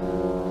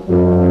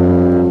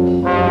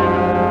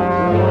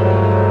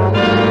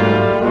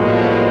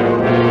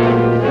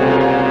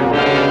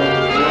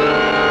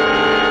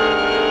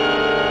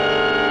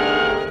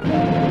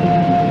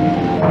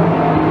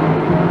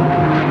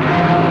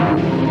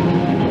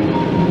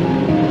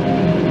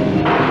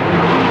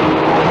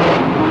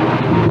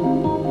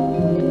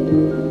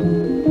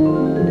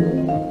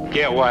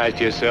 Get wise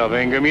to yourself,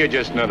 Ingram. You're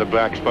just another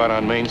black spot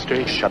on Main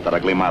Street. Shut that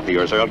ugly mouth of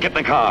yours, or I'll get in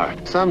the car.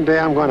 Someday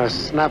I'm going to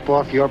snap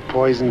off your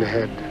poisoned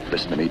head.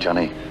 Listen to me,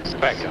 Johnny.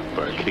 Back up,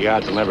 Burke. The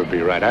odds will never be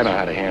right. I know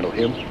how to handle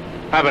him.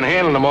 I've been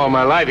handling him all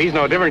my life. He's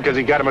no different because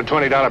he got him a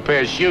 $20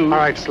 pair of shoes. All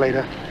right,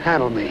 Slater,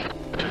 handle me.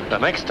 The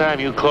next time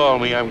you call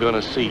me, I'm going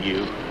to see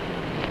you.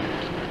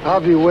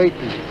 I'll be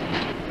waiting.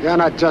 You're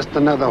not just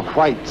another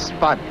white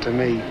spot to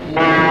me.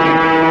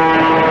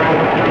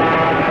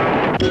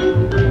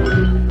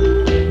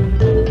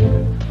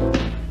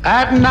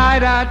 At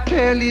night I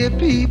tell you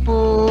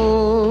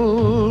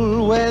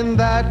people, when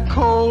that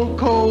cold,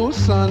 cold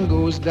sun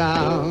goes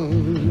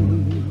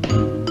down,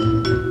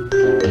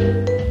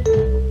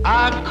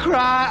 I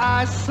cry,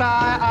 I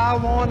sigh, I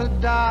wanna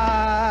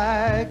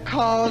die,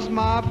 'cause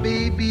my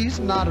baby's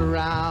not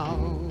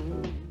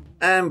around.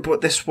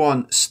 But this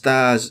one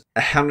stars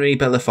Henry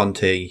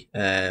Belafonte,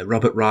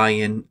 Robert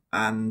Ryan,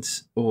 and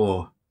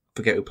I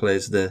forget who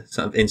plays the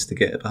sort of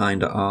instigator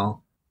behind it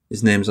all.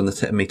 His name's on the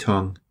tip of my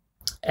tongue.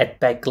 Ed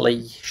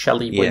Begley,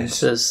 Shelley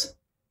Winters.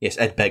 Yes,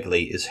 Ed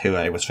Begley is who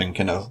I was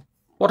thinking of.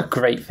 What a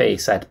great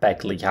face Ed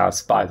Begley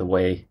has, by the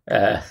way.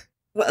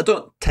 Well, I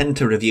don't tend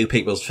to review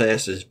people's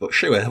faces, but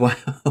sure, why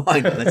not?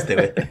 Let's do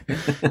it.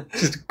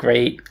 Just a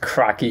great,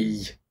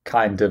 craggy,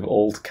 kind of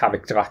old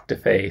character actor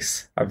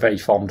face. I'm very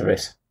fond of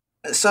it.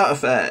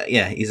 Sort of,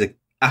 he's an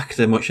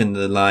actor much in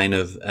the line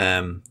of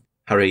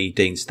Harry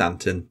Dean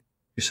Stanton.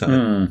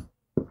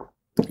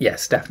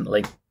 Yes,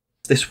 definitely.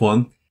 This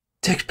one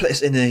takes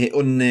place in an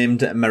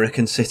unnamed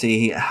American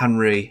city.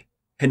 Henry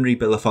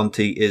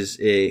Belafonte is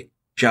a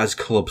jazz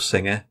club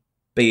singer,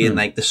 being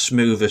like the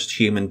smoothest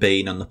human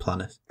being on the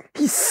planet.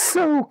 He's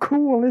so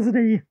cool, isn't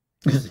he?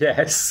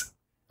 Yes.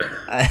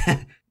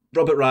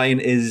 Robert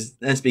Ryan is,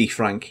 let's be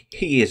frank,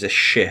 he is a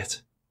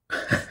shit.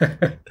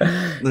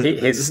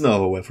 There's no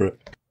other word for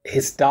it.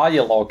 His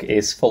dialogue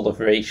is full of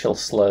racial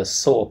slurs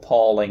so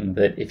appalling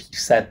that if you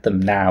said them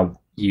now,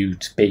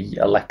 you'd be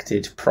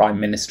elected Prime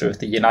Minister of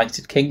the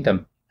United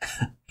Kingdom.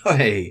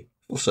 Hey,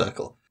 full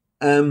circle.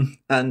 And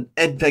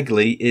Ed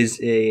Begley is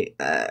he's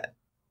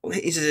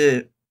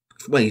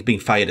been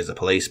fired as a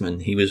policeman.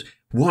 He was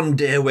one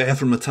day away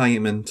from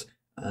retirement,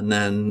 and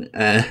then,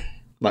 that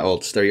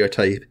old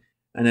stereotype,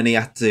 and then he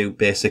had to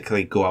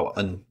basically go out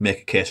and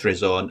make a case for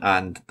his own,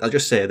 and I'll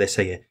just say this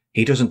here,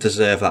 he doesn't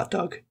deserve that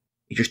dog.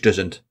 He just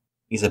doesn't.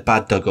 He's a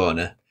bad dog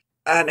owner.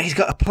 And he's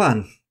got a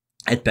plan.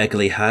 Ed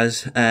Begley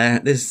has. I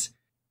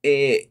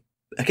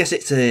guess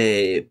it's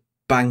a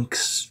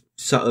bank's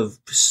sort of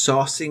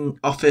sourcing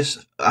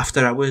office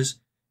after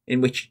hours,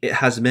 in which it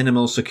has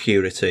minimal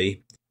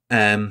security,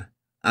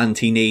 and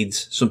he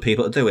needs some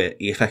people to do it.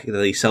 He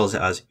effectively sells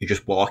it as you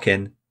just walk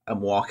in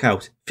and walk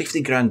out.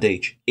 50 grand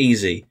each.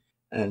 Easy.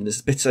 And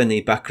there's bits in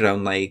the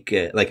background like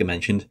I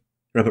mentioned,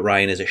 Robert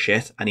Ryan is a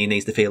shit, and he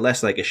needs to feel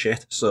less like a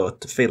shit. So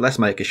to feel less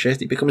like a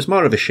shit, he becomes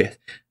more of a shit.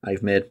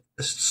 I've made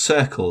a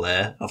circle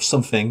there of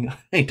something.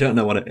 I don't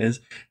know what it is.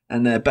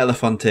 And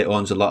Belafonte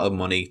owns a lot of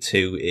money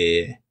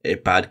to a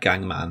bad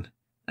gang man.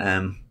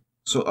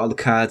 So all the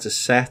cards are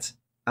set,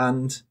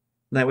 and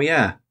there we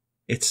are.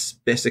 It's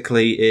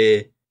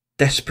basically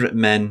desperate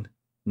men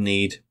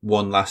need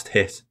one last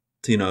hit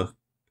to,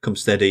 come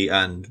steady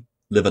and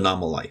live a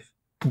normal life.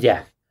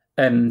 Yeah.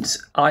 And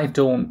I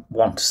don't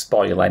want to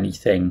spoil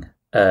anything,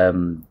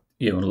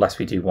 unless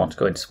we do want to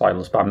go into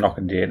spoilers, but I'm not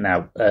going to do it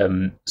now.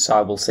 So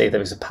I will say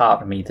there is a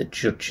part of me that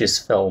judges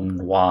film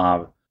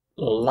noir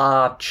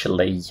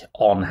largely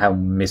on how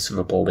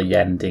miserable the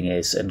ending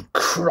is. And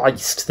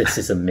Christ, this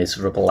is a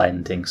miserable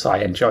ending, so I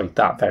enjoyed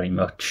that very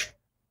much.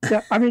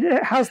 Yeah, I mean,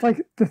 it has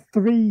like the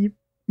three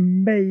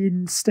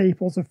main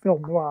staples of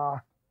film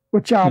noir,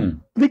 which are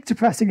bleak,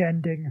 depressing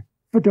ending,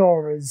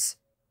 fedoras,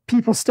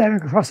 people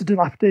staring across a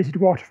dilapidated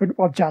waterfront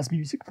while jazz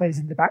music plays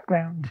in the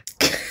background.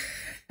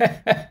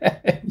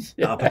 Yes.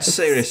 Oh, but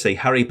seriously,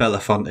 Harry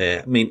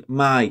Belafonte, I mean,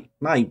 my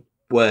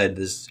word,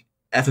 there's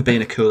ever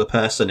been a cooler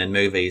person in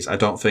movies. I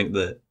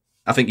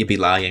think you'd be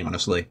lying,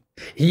 honestly.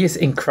 He is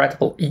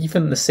incredible.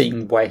 Even the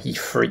scene where he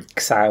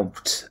freaks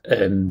out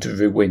and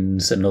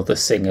ruins another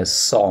singer's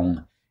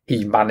song,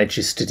 he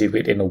manages to do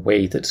it in a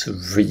way that's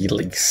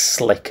really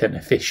slick and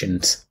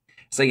efficient.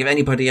 It's like if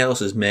anybody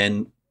else's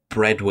main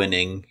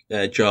breadwinning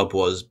job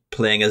was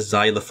playing a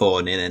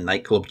xylophone in a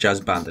nightclub jazz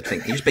band, I'd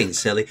think, you're just being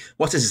silly.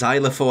 What's a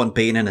xylophone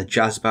being in a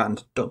jazz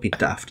band? Don't be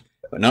daft.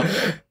 But no.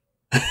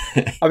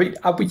 I mean,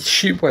 are we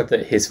sure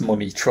that his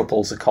money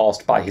troubles are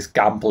caused by his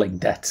gambling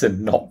debts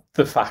and not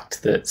the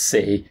fact that,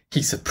 say,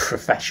 he's a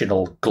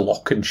professional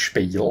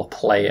glockenspiel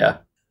player?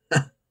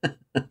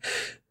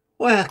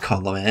 Well,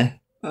 column A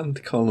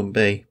and column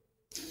B.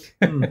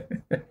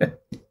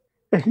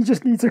 He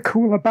just needs a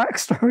cooler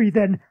backstory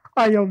than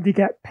I only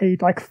get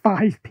paid like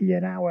 5p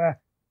an hour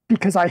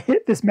because I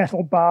hit this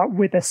metal bar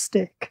with a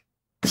stick.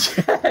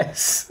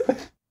 Yes.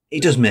 He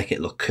does make it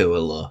look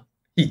cool, though.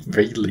 He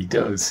really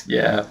does,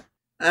 yeah.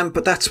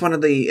 But that's one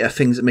of the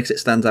things that makes it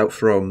stand out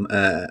from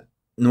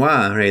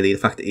noir, really. The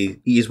fact that he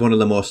is one of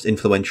the most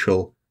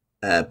influential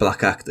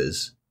black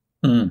actors,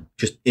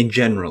 just in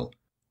general.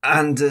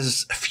 And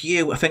there's a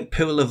few, I think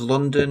Pool of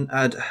London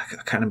had, I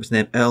can't remember his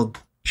name, Earl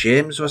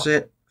James, was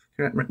it?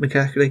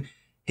 McCarthy.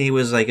 He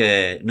was like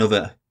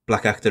another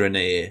black actor in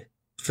a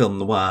film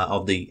noir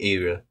of the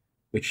era,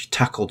 which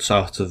tackled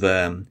sort of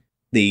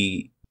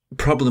the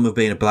problem of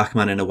being a black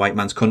man in a white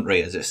man's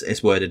country, as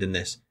it's worded in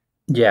this.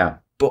 Yeah.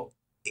 But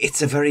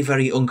it's a very,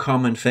 very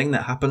uncommon thing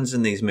that happens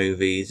in these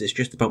movies. It's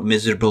just about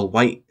miserable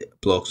white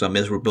blokes or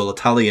miserable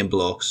Italian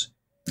blokes,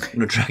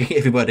 dragging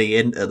everybody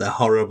into the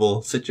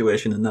horrible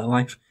situation in their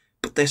life.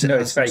 But there's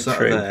it's very sort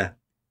true. of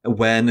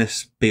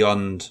awareness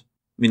beyond.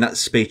 I mean, that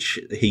speech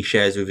he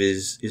shares with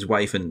his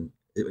wife and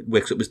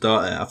wakes up his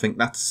daughter, I think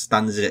that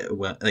stands it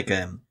like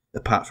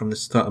apart from the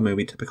start of the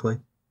movie typically.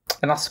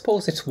 And I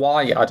suppose it's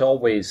why I'd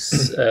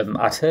always,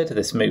 I'd heard of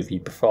this movie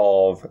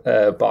before,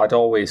 but I'd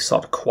always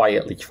sort of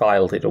quietly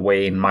filed it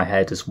away in my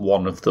head as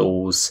one of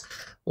those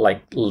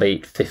like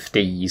late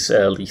 50s,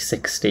 early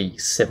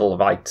 60s civil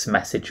rights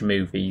message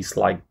movies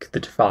like The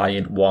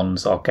Defiant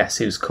Ones or Guess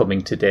Who's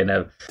Coming to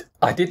Dinner.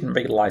 I didn't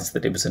realise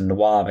that it was a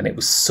noir, and it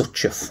was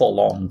such a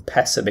full-on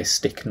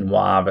pessimistic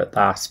noir at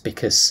that,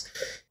 because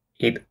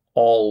as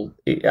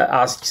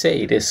you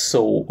say, it is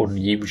so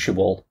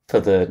unusual for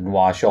the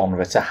noir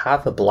genre to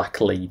have a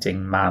black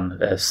leading man.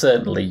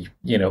 Certainly,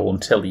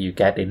 until you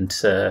get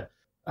into,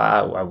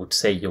 I would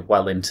say you're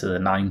well into the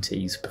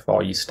 90s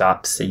before you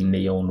start to see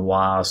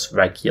neo-noirs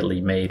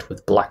regularly made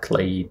with black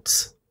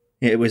leads.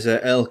 Yeah, it was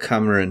Earl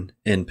Cameron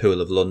in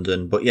Pool of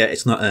London, but yeah,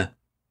 it's not a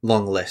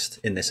long list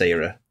in this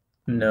era.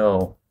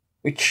 No.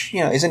 Which,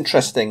 is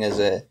interesting as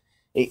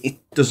it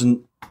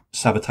doesn't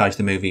sabotage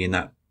the movie in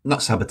that,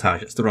 not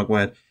sabotage, it's the wrong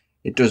word.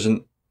 It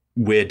doesn't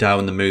wear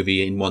down the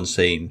movie in one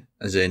scene,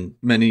 as in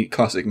many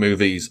classic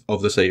movies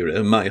of this era,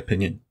 in my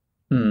opinion.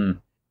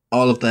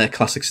 All of their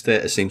classic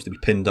status seems to be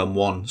pinned on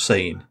one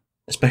scene,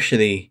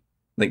 especially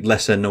like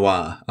lesser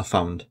noir, I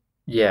found.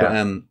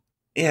 Yeah.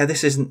 But,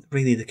 this isn't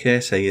really the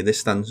case here. This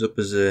stands up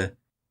as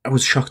I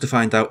was shocked to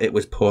find out it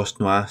was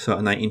post-noir, sort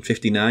of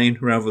 1959,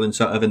 rather than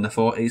sort of in the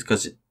 40s,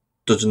 because it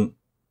doesn't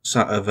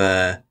sort of,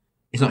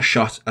 it's not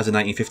shot as a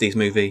 1950s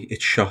movie,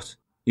 it's shot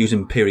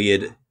using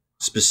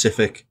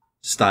period-specific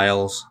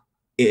styles.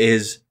 It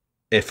is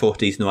a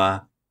 40s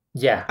noir.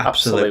 Yeah,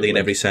 absolutely in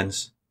every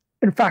sense.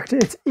 In fact,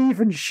 it's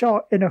even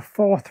shot in a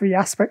 4:3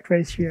 aspect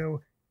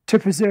ratio to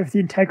preserve the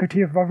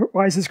integrity of Robert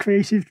Wise's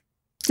creative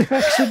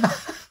direction.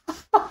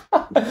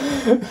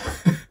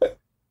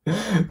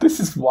 This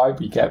is why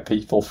we get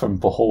people from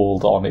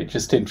Behold on. It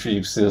just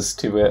introduces us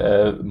to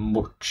a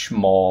much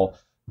more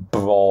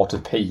broad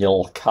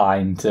appeal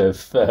kind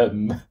of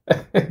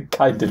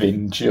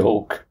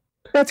in-joke.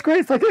 That's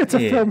great. It's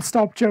a film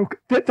stop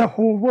joke that the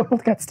whole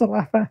world gets to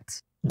laugh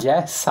at.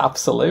 Yes,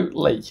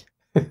 absolutely.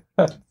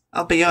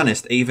 I'll be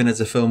honest, even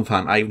as a film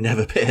fan, I've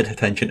never paid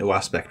attention to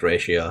aspect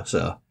ratio,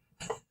 so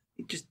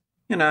it just,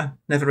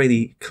 never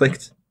really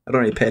clicked. I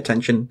don't really pay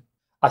attention.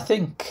 I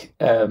think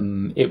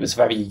it was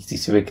very easy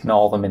to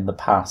ignore them in the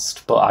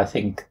past, but I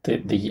think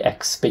that the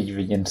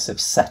experience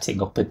of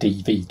setting up a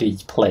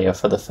DVD player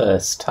for the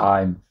first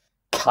time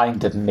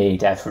kind of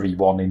made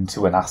everyone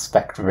into an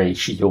aspect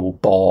ratio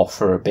bore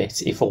for a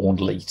bit, if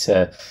only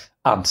to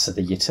answer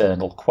the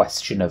eternal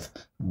question of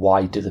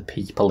why do the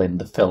people in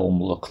the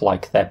film look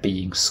like they're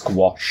being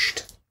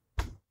squashed?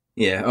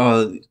 Yeah,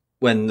 or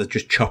when they're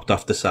just chopped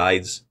off the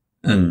sides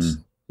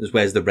and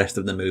where's the rest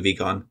of the movie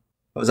gone?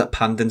 What was that,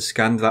 panned and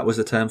scanned? That was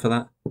the term for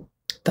that?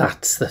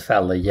 That's the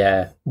fella,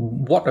 yeah.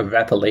 What a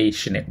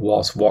revelation it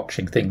was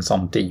watching things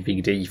on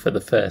DVD for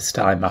the first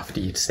time after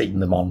you'd seen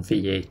them on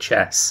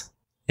VHS.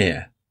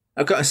 Yeah.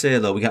 I've got to say,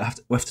 though, we have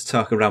to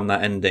talk around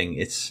that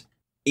ending.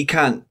 You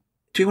can't...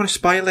 Do we want to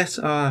spoil it,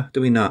 or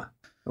do we not?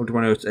 Or do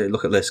we want to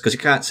look at this? Because you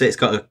can't say it's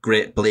got a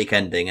great bleak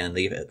ending and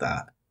leave it at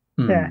that.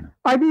 Yeah.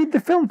 I mean, the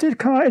film did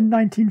come out in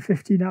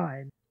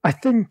 1959. I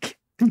think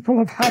people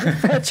have had a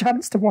fair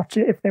chance to watch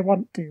it if they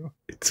want to.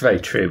 It's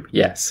very true,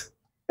 yes.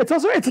 It's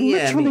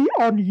literally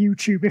on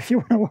YouTube if you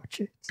want to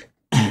watch it.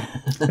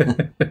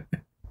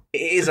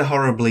 It is a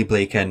horribly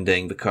bleak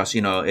ending because,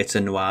 it's a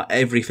noir.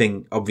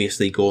 Everything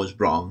obviously goes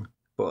wrong,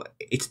 but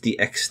it's the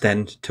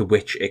extent to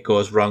which it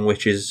goes wrong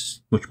which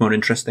is much more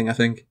interesting, I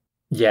think.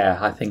 Yeah,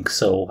 I think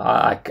so.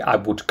 I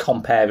would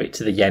compare it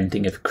to the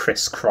ending of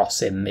Criss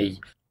Cross in the,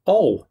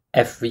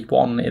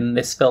 everyone in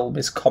this film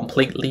is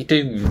completely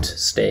doomed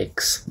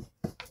stakes.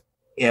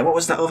 Yeah, what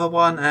was that other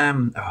one? I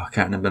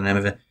can't remember the name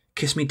of it.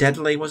 Kiss Me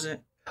Deadly, was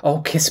it?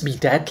 Oh, Kiss Me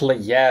Deadly,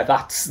 yeah,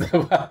 that's the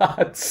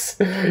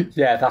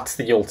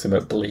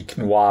ultimate bleak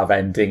noir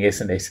ending,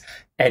 isn't it?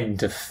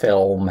 End of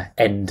film,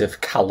 end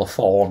of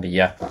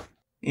California.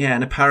 Yeah,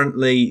 and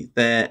apparently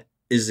there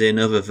is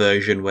another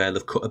version where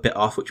they've cut a bit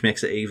off, which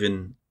makes it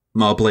even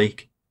more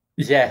bleak.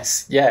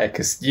 Yes, yeah,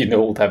 because, they're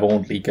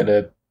only going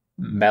to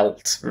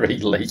melt,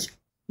 really.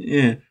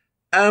 Yeah.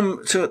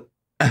 So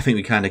I think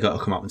we kind of got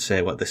to come up and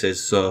say what this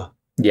is, so...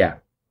 Yeah.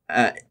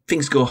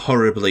 Things go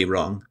horribly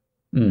wrong.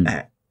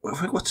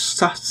 What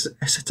sets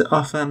it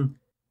off?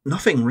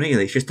 Nothing,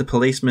 really. It's just a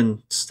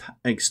policeman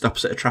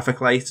stops at a traffic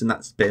light, and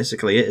that's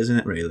basically it, isn't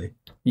it, really?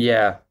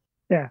 Yeah.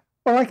 Yeah.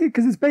 I like it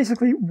because it's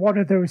basically one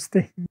of those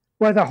things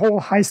where the whole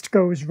heist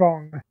goes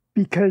wrong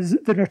because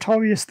the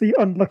notoriously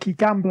unlucky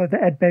gambler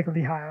that Ed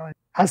Begley hired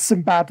has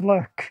some bad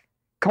luck,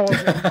 causing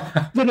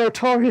the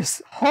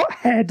notorious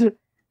hothead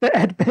that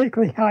Ed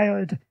Begley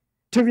hired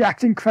to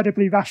react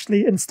incredibly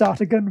rashly and start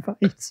a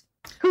gunfight.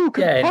 Who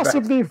could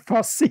possibly have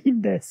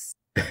foreseen this?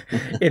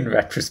 In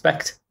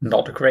retrospect,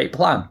 not a great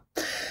plan.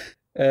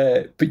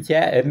 But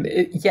yeah,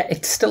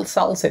 it still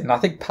sells it, and I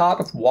think part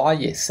of why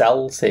it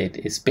sells it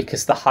is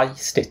because the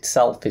heist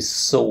itself is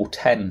so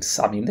tense.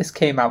 I mean, this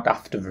came out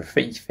after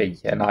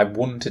Rafifi, and I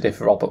wondered if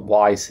Robert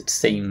Wise had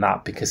seen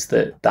that, because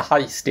the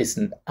heist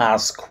isn't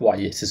as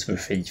quiet as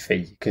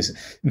Rafifi,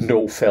 because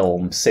no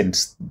film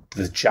since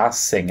The Jazz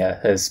Singer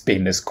has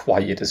been as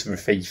quiet as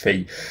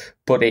Rafifi,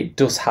 but it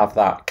does have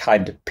that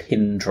kind of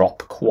pin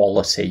drop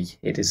quality.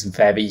 It is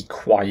very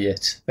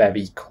quiet,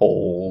 very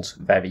cold,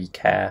 very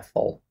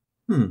careful.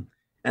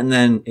 And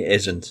then it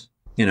isn't,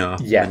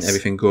 when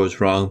everything goes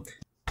wrong.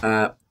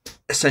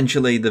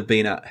 Essentially, they've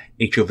been at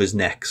each other's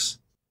necks,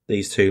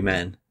 these two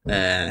men.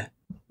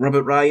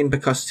 Robert Ryan,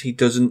 because he's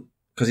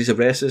a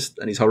racist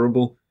and he's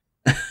horrible,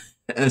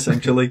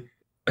 essentially.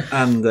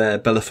 And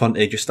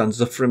Belafonte just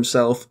stands up for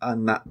himself,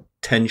 and that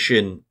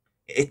tension,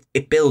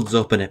 it builds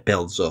up and it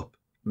builds up.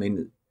 I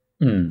mean,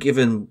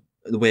 given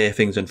the way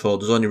things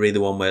unfold, there's only really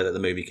one way that the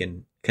movie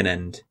can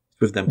end,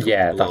 with them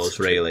blows,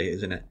 really,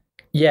 isn't it?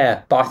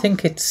 Yeah, but I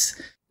think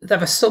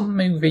there are some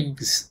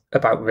movies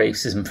about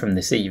racism from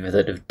this era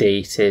that have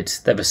dated.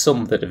 There are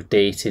some that have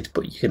dated,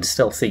 but you can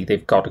still see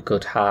they've got a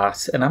good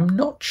heart. And I'm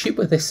not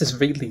sure this has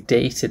really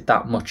dated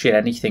that much in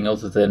anything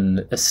other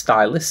than a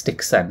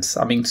stylistic sense.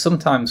 I mean,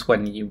 sometimes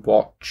when you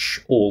watch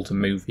older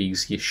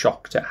movies, you're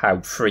shocked at how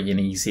free and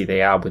easy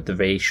they are with the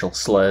racial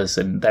slurs,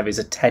 and there is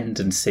a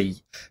tendency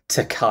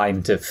to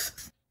kind of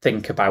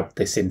think about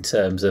this in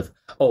terms of,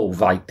 oh,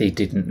 right, they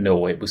didn't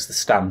know, it was the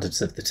standards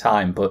of the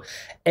time. But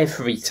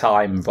every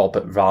time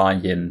Robert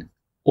Ryan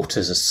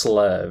utters a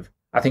slur,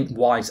 I think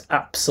Wise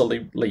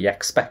absolutely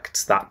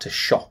expects that to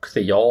shock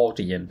the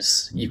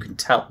audience. You can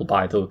tell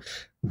by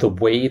the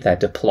way they're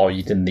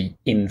deployed and the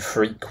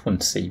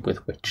infrequency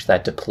with which they're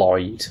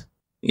deployed.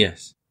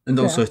 Yes. And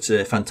also it's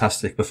a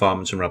fantastic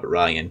performance from Robert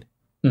Ryan.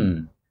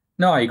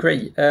 No, I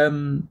agree.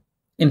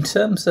 In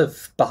terms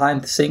of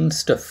behind-the-scenes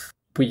stuff,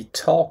 we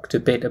talked a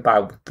bit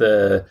about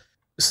the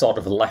sort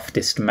of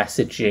leftist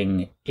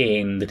messaging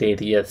in The Day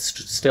the Earth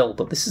Stood Still,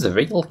 but this is a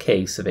real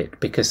case of it,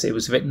 because it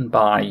was written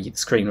by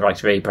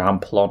screenwriter Abraham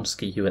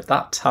Polonsky, who at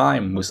that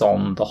time was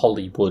on the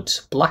Hollywood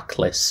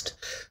blacklist.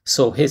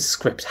 So his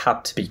script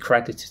had to be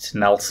credited to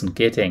Nelson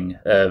Gidding,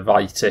 a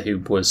writer who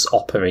was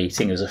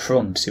operating as a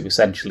front, who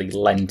essentially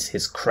lent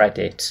his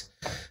credit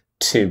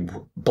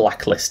to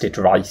blacklisted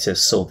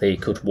writers so they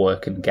could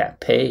work and get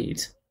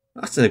paid.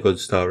 That's a good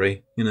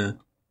story,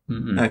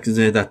 I can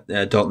say that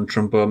Dalton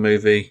Trumbo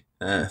movie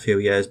a few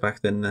years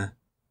back then.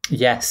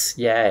 Yes,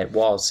 yeah, it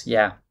was,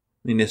 yeah. I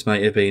mean, this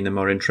might have been a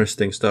more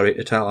interesting story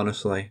to tell,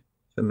 honestly,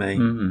 for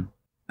me.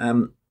 I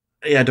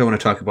don't want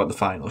to talk about the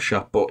final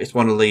shot, but it's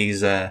one of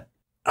these... well,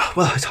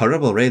 it's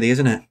horrible, really,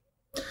 isn't it?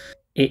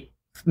 It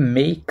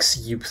makes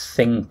you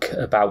think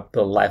about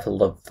the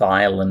level of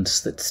violence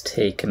that's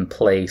taken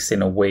place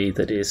in a way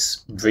that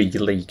is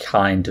really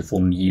kind of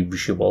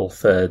unusual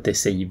for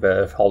this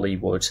era of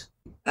Hollywood.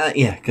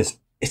 Yeah, because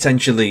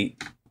essentially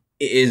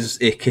it is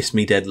a Kiss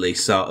Me Deadly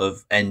sort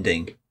of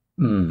ending,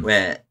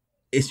 where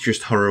it's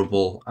just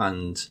horrible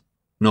and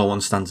no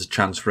one stands a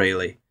chance,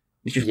 really.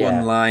 It's just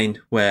one line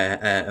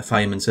where a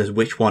fireman says,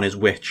 "Which one is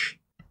which?"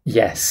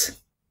 Yes.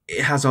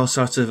 It has all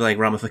sorts of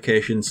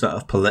ramifications, sort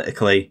of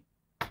politically,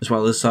 as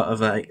well as sort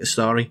of a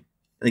story.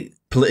 I think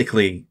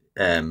politically,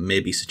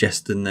 maybe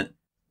suggesting that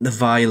the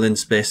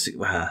violence, basically,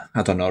 well,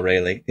 I don't know,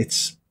 really.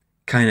 It's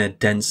kind of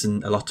dense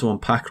and a lot to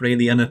unpack,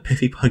 really, on a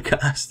pithy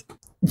podcast.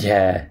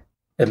 Yeah,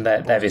 and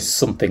there is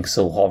something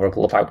so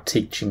horrible about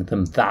teaching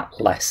them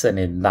that lesson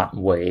in that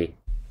way.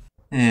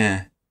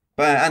 Yeah.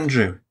 But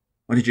Andrew,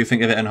 what did you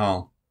think of it in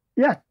Hall?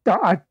 Yeah,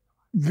 I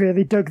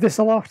really dug this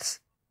a lot.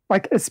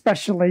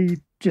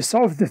 Especially just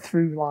sort of the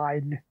through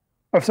line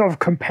of sort of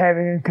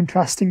comparing and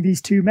contrasting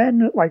these two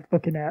men,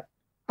 looking at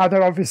how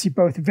they're obviously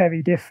both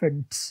very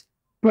different,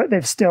 but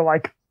they've still,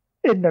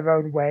 in their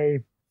own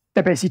way,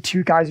 they're basically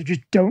two guys who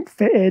just don't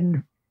fit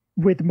in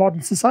with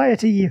modern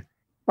society.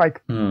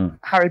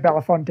 Harry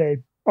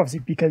Belafonte, obviously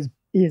because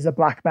he is a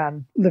black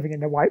man living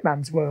in a white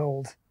man's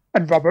world,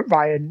 and Robert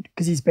Ryan,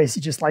 because he's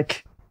basically just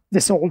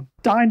this old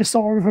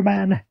dinosaur of a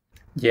man.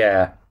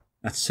 Yeah.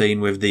 That scene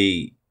with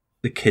the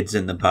kids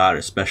in the bar,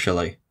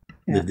 especially,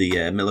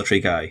 the military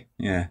guy.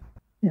 Yeah.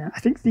 Yeah, I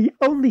think the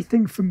only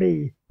thing for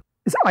me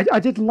is I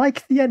did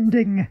like the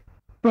ending,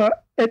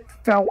 but it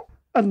felt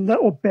a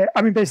little bit,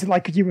 basically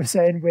like you were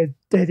saying with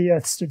Day the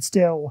Earth Stood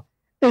Still,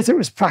 is it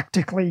was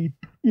practically,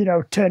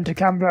 turned to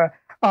camera,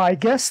 I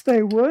guess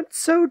they weren't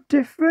so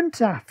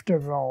different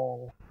after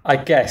all. I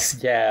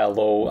guess, yeah,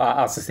 although,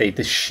 as I say,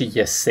 the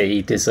sheer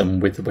sadism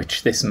with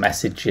which this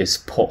message is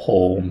put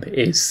home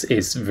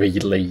is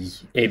really,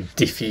 it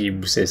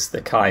diffuses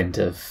the kind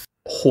of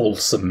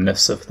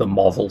wholesomeness of the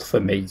model for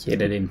me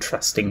in an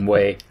interesting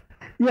way.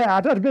 Yeah,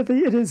 I'd admit that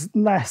it is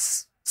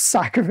less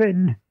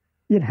saccharine,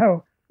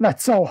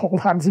 let's all hold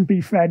hands and be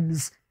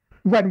friends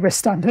when we're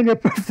standing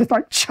above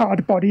the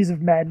charred bodies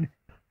of men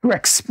who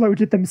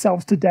exploded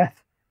themselves to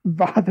death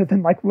rather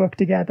than work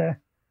together.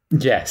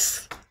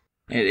 Yes.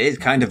 It is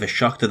kind of a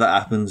shock that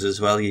happens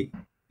as well. You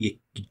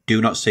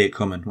do not see it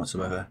coming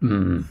whatsoever.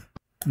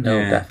 No,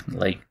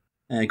 definitely.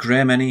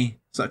 Graham, any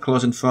sort of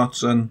closing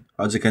thoughts on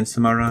Odds Against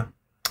Tomorrow?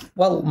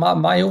 Well,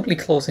 my only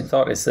closing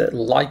thought is that,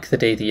 like The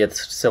Day the Earth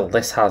Still,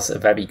 this has a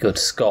very good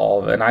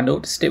score, and I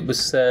noticed it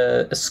was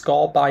a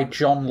score by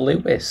John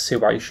Lewis,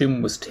 who I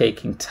assume was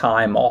taking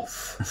time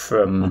off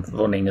from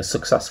running a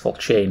successful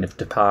chain of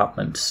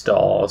department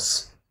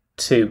stores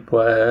to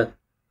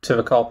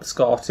record the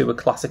score to a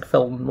classic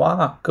film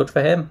noir. Good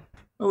for him.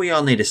 Well, we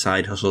all need a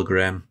side hustle,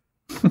 Graham.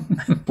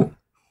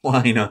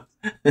 Why not?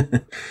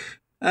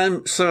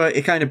 So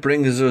it kind of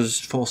brings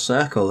us full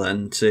circle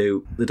then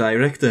to the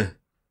director.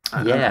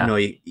 Yeah. I know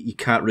you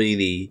can't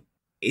really...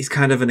 He's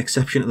kind of an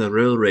exception to the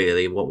rule,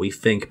 really, what we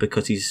think,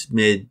 because he's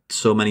made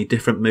so many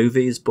different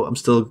movies, but I'm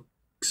still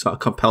sort of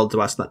compelled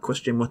to ask that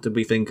question. What did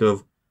we think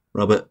of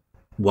Robert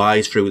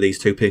Wise through these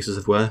two pieces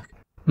of work?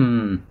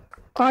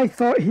 I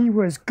thought he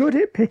was good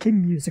at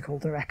picking musical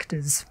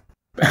directors.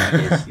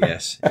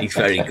 Yes, he's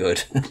very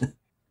good.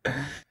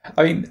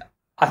 I mean,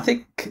 I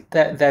think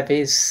that there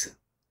is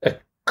a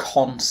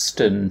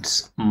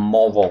constant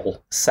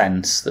moral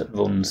sense that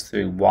runs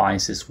through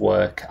Wise's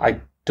work.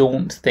 I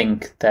don't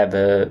think there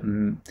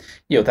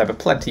are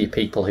plenty of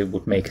people who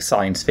would make a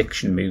science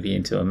fiction movie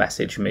into a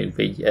message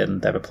movie,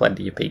 and there are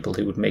plenty of people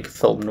who would make a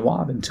film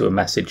noir into a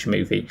message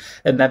movie,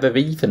 and there are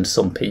even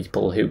some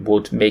people who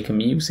would make a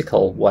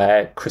musical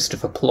where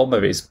Christopher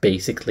Plummer is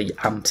basically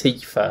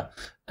Antifa.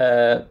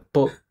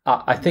 But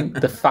I think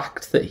the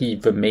fact that he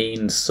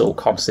remains so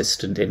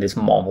consistent in his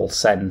moral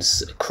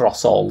sense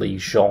across all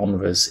these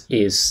genres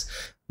is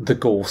the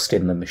ghost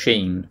in the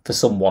machine for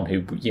someone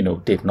who,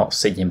 did not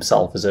see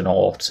himself as an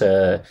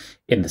auteur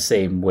in the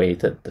same way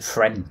that the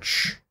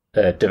French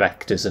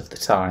directors of the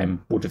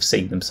time would have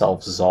seen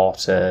themselves as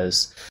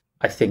auteurs.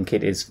 I think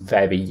it is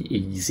very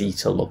easy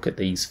to look at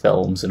these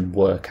films and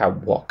work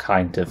out what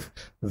kind of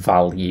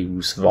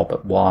values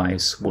Robert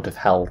Wise would have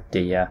held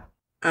dear.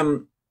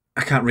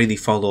 I can't really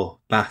follow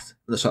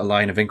the sort of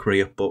line of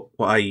inquiry up, but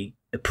what I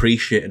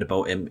appreciated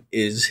about him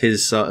is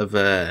his sort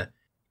of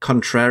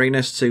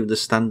contrariness to the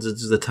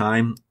standards of the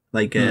time.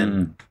 Like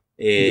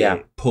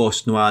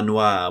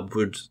post-noir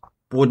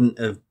wouldn't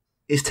have...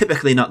 It's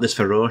typically not this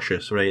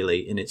ferocious,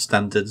 really, in its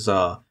standards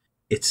or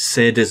its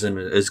sadism,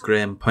 as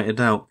Graham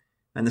pointed out.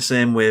 And the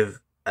same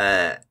with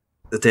The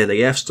Day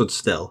the Earth Stood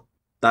Still.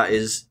 That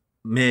is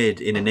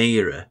made in an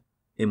era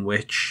in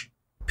which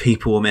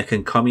people were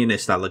making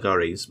communist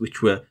allegories,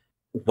 which were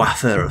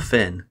waffer or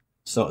thin,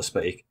 so to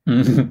speak.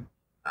 And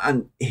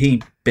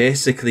he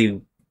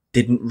basically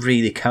didn't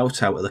really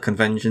kowtow out of the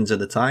conventions of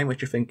the time,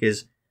 which I think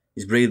is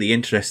really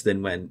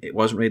interesting, when it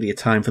wasn't really a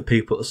time for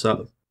people to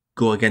sort of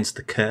go against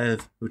the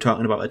curve. We're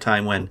talking about a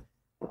time when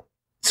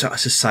sort of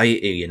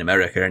society in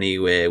America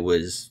anyway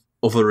was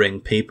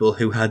othering people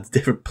who had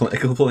different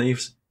political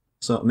beliefs.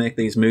 So to make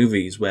these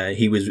movies where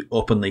he was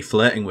openly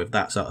flirting with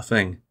that sort of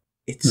thing,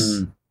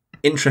 it's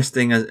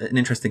interesting, an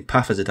interesting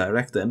path as a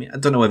director. I mean, I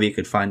don't know whether you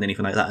could find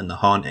anything like that in The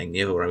Haunting,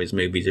 the other of his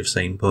movies you've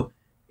seen, but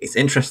it's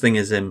interesting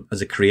as him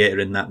as a creator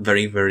in that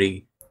very,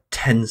 very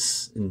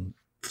tense and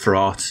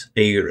fraught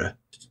era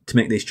to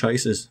make these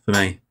choices for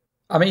me.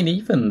 I mean,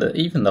 even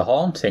the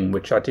Haunting,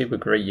 which I do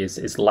agree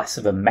is less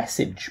of a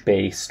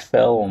message-based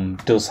film,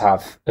 does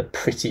have a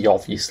pretty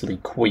obviously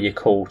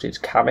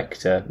queer-coded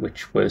character,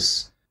 which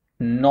was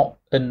not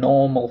a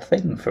normal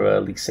thing for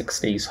early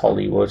 60s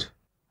Hollywood.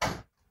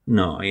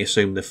 No, I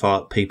assume they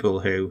fought people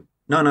who...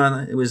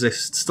 No, it was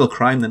still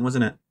crime then,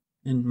 wasn't it?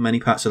 In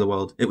many parts of the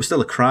world. It was still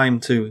a crime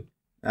to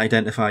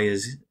identify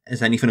as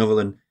anything other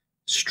than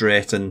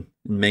straight and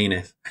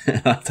meaneth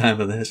at that time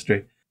of the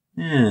history.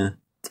 Yeah.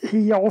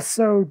 He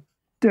also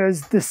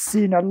does this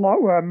scene a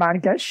lot where a man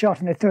gets shot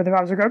and they throw their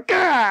arms and go,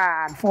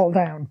 "Gah!" and fall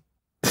down.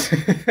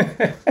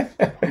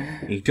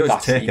 He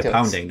does take a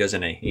pounding,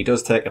 doesn't he? He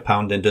does take a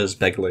pounding, does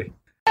Begley.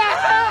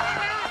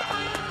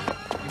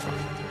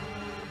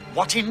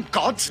 What in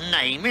God's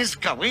name is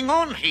going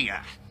on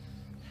here?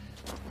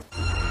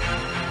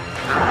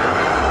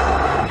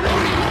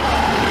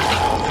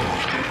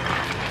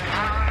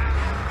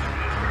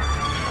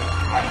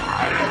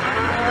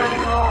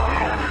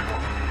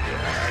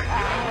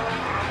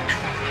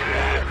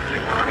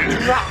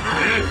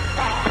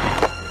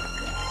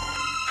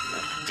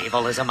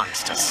 Devil is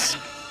amongst us.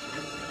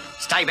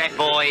 Stay back,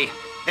 boy.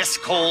 This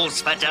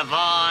calls for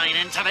divine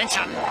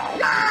intervention.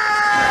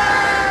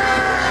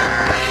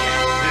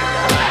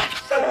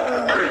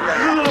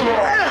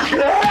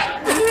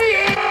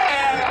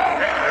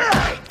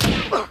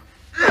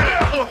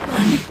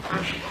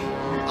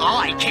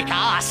 I kick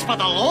ass for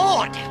the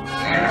Lord.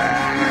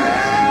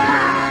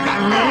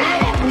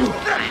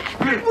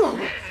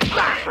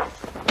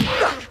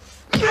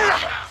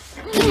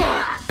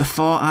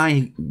 Before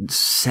I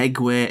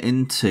segue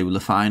into the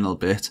final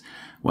bit,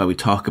 where we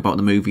talk about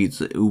the movies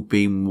that we've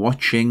been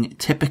watching,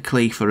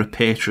 typically for a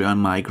Patreon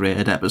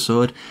migrated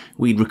episode,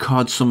 we'd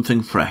record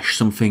something fresh,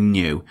 something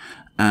new.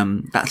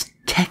 That's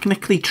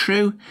technically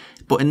true,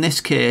 but in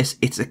this case,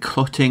 it's a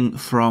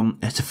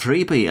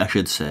freebie, I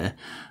should say,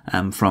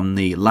 from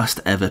the last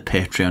ever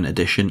Patreon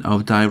edition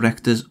of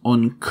Directors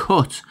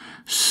Uncut.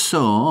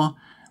 So,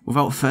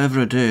 without further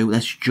ado,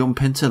 let's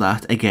jump into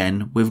that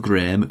again with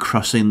Graham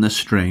crossing the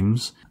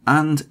streams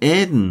and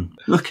Aidan.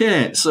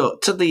 Okay, so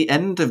to the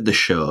end of the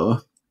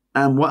show,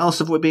 what else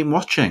have we been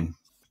watching?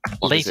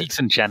 Ladies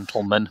and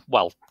gentlemen,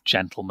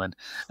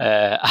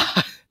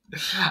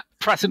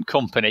 present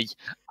company,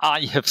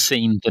 I have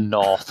seen The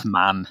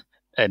Northman,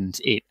 and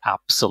it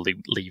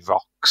absolutely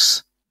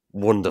rocks.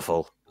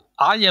 Wonderful.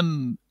 I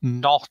am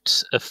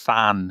not a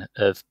fan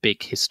of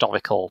big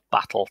historical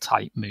battle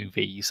type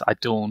movies. I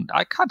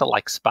kind of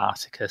like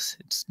Spartacus.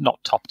 It's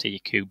not top tier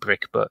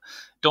Kubrick, but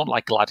don't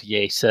like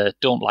Gladiator,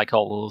 don't like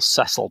all those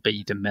Cecil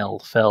B.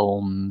 DeMille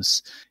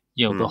films.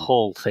 The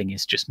whole thing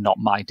is just not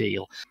my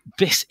deal.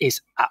 This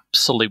is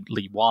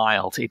absolutely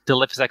wild. It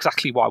delivers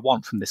exactly what I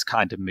want from this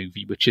kind of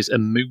movie, which is a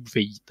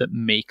movie that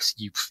makes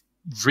you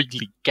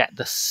really get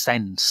the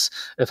sense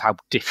of how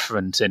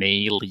different and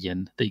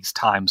alien these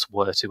times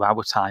were to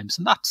our times.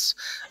 And that's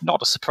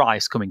not a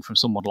surprise coming from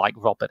someone like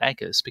Robert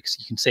Eggers, because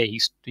you can say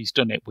he's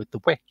done it with The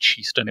Witch,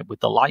 he's done it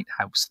with The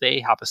Lighthouse. They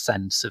have a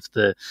sense of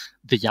the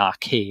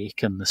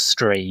archaic and the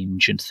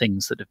strange and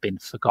things that have been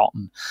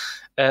forgotten.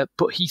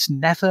 But he's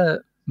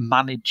never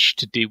managed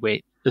to do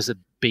it as a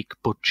big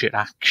budget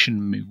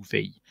action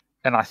movie.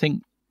 And I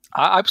think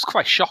I was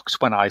quite shocked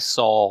when I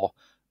saw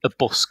a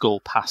bus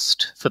go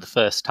past for the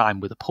first time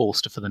with a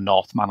poster for The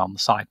Northman on the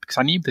side, because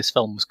I knew this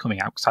film was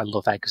coming out because I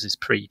love Eggers'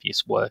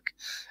 previous work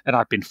and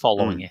I'd been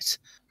following it.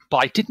 But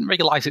I didn't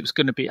realise it was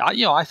going to be,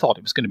 I thought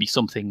it was going to be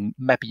something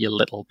maybe a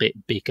little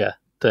bit bigger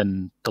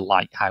than The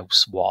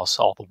Lighthouse was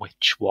or The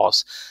Witch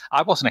was.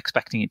 I wasn't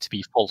expecting it to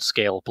be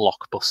full-scale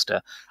blockbuster.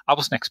 I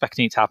wasn't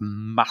expecting it to have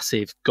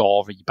massive,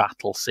 gory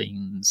battle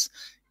scenes.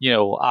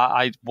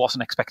 I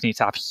wasn't expecting it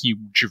to have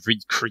huge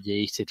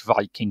recreated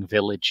Viking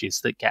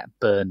villages that get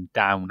burned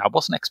down. I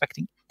wasn't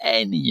expecting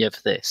any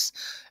of this.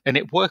 And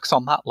it works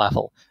on that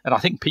level. And I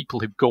think people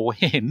who go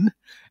in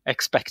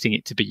expecting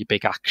it to be a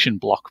big action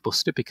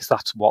blockbuster, because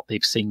that's what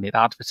they've seen it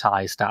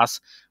advertised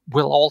as,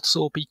 will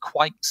also be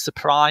quite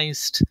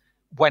surprised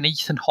when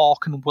Ethan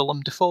Hawke and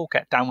Willem Dafoe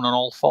get down on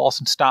all fours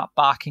and start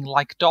barking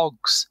like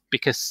dogs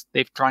because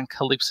they've drank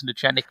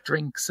hallucinogenic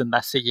drinks and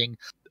they're seeing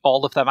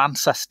all of their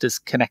ancestors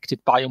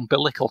connected by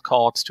umbilical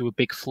cords to a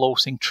big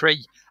floating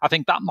tree. I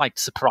think that might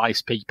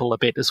surprise people a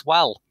bit as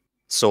well.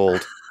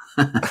 Sold.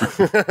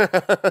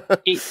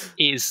 It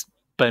is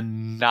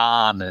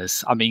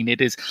bananas. I mean, it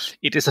is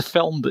a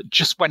film that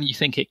just when you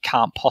think it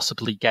can't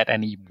possibly get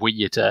any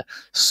weirder,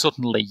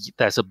 suddenly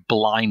there's a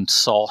blind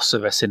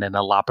sorceress in an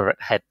elaborate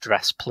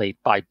headdress played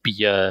by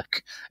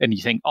Björk, and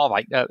you think, all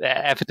right,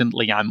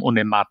 evidently I'm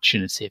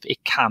unimaginative.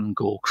 It can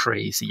go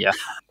crazier.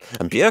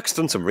 And Björk's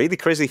done some really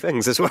crazy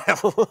things as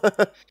well.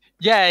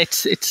 Yeah,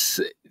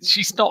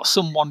 she's not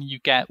someone you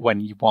get when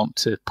you want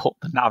to put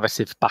the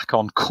narrative back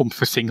on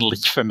comfortingly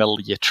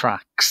familiar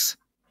tracks.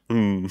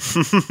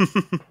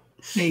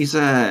 He's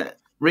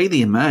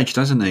really emerged,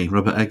 hasn't he,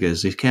 Robert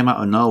Eggers? He came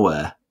out of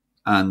nowhere,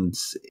 and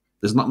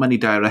there's not many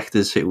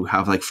directors who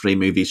have like 3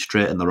 movies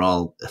straight and they're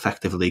all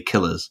effectively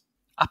killers.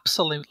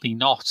 Absolutely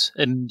not.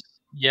 And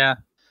yeah.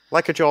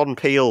 Like a Jordan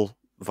Peele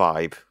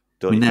vibe.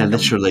 They're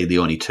literally the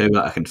only 2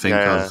 that I can think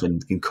of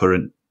in the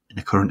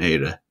current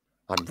era.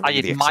 I'm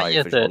really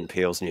excited for Jordan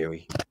Peele's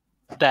newie.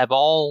 They're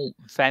all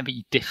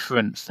very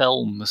different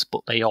films,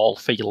 but they all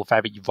feel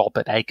very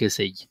Robert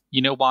Eggers-y.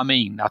 You know what I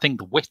mean? I think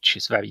The Witch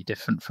is very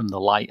different from The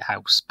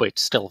Lighthouse, but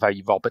it's still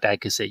very Robert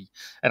Eggers-y.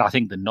 And I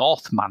think The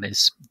Northman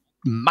is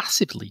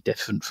massively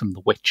different from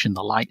The Witch and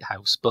The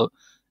Lighthouse, but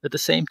at the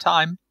same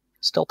time,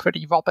 still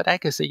pretty Robert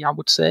Eggers-y, I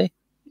would say.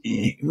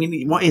 I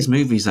mean, what his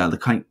movies are, they're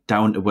kind of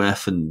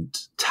down-to-earth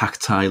and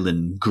tactile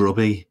and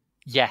grubby.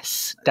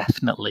 Yes,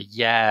 definitely,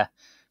 yeah.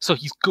 So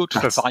he's good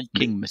for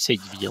Viking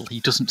material. He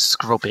doesn't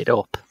scrub it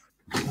up.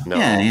 No.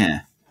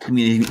 Yeah. I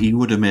mean, he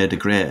would have made a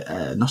great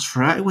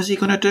Nosferatu. Was he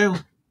going to do?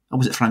 Or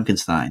was it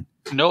Frankenstein?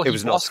 No, it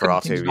was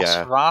Nosferatu.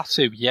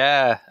 Nosferatu,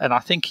 yeah. And I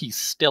think he's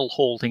still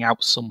holding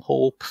out some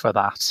hope for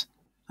that.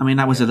 I mean,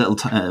 that was a little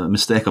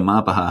mistake on my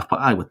behalf,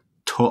 but I would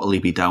totally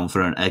be down for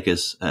an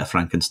Eggers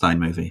Frankenstein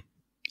movie.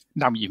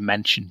 Now you've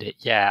mentioned it,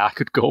 yeah, I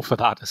could go for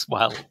that as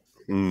well.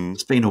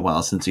 It's been a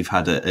while since we've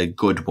had a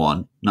good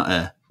one, not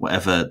a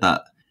whatever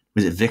that.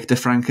 Was it Victor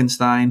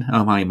Frankenstein? Oh,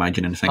 am I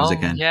imagining things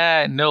again?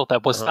 Yeah, no, there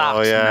was that.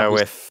 Oh,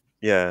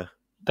 yeah,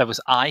 There was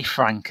I,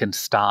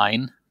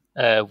 Frankenstein,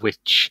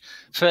 which,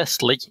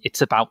 firstly,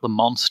 it's about the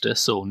monster,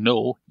 so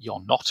no,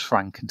 you're not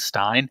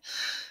Frankenstein.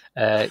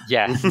 Not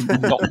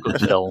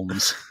good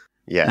films.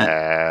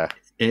 Yeah.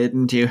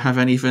 Aidan, do you have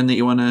anything that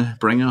you want to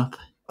bring up?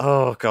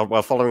 Oh, God.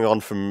 Well, following on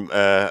from,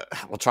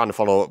 trying to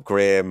follow up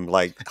Graham,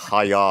 like,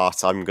 high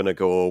art, I'm going to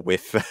go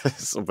with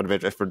something a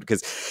bit different,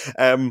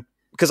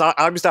 because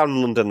I was down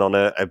in London on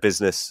a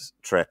business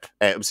trip.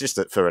 It was just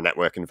for a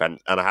networking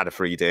event, and I had a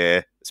free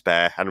day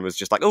spare, and it was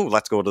just like, oh,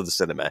 let's go to the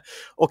cinema.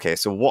 Okay,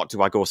 so what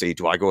do I go see?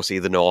 Do I go see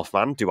The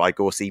Northman? Do I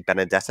go see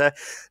Benedetta?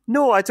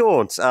 No, I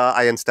don't.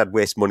 I instead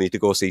waste money to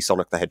go see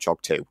Sonic the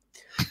Hedgehog 2.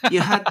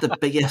 You had the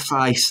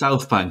BFI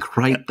South Bank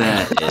right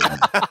there.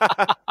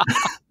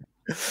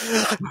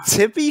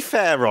 To be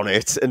fair on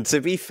it, and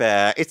to be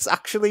fair, it's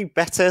actually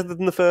better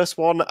than the first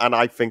one, and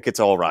I think it's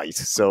all right.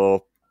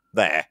 So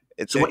there.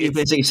 So what you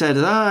basically said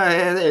is,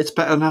 it's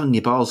better than having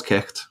your balls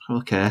kicked.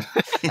 Okay.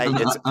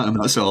 I'm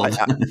not sold.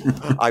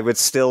 I would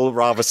still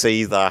rather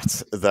see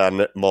that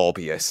than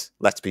Morbius,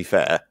 let's be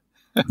fair.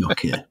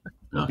 Okay.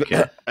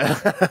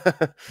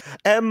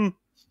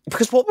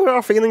 Because what were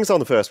our feelings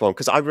on the first one?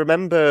 Because I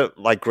remember,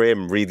 like,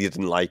 Graham really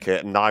didn't like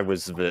it, and I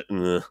was a bit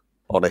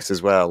on it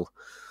as well.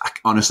 I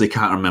honestly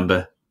can't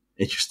remember.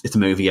 It's a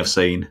movie I've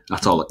seen.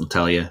 That's all I can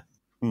tell you.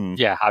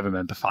 Yeah, I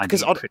remember finding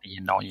it pretty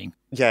annoying.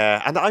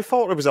 Yeah, and I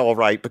thought it was all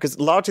right,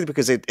 largely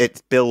because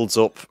it builds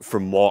up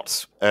from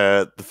what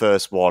the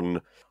first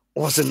one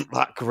wasn't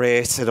that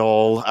great at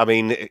all. I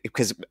mean,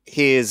 because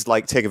here's,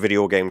 like, take a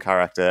video game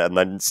character and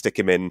then stick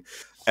him in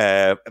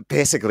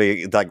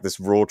basically like this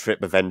road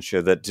trip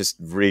adventure that just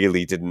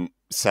really didn't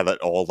sell it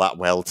all that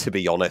well, to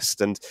be honest.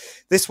 And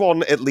this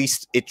one, at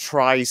least, it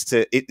tries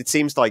to. It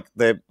seems like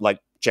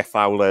Jeff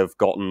Fowler have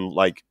gotten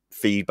like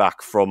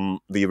feedback from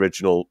the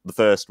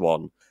first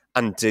one,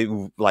 and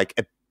do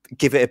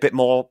give it a bit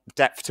more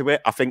depth to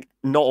it. I think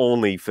not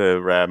only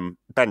for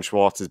Ben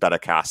Schwartz's better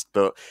cast,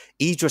 but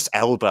Idris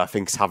Elba, I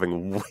think, is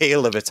having a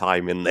whale of a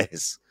time in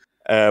this.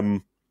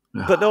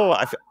 But no,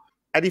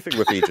 anything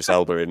with Idris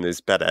Elba in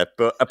is better.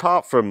 But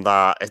apart from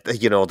that,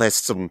 there's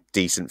some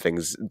decent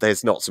things.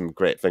 There's not some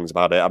great things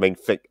about it. I mean,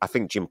 I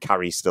think Jim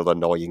Carrey's still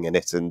annoying in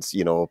it, and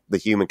the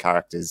human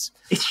characters.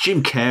 It's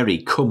Jim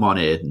Carrey. Come on,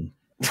 Aidan.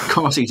 Of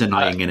course, he's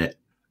annoying in it.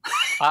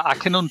 I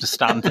can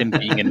understand him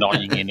being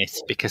annoying in it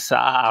because,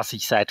 as he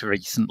said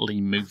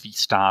recently, movie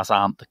stars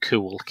aren't the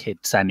cool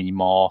kids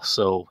anymore.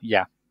 So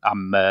yeah,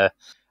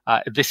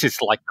 this is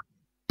like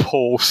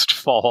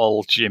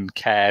post-fall Jim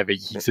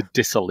Carrey. He's a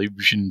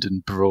disillusioned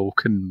and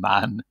broken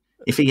man.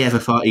 If he ever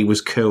thought he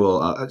was cool,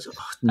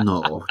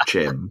 no,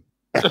 Jim,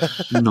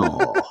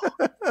 no,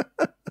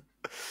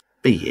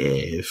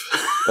 behave.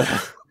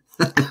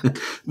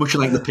 Much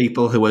like the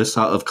people who were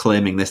sort of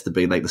claiming this to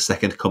be like the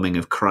second coming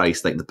of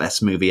Christ, like the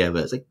best movie ever.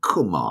 It's like,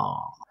 come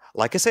on.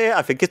 Like I say,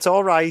 I think it's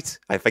all right.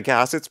 I think it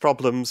has its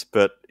problems,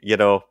 but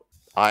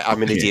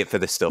I'm an idiot for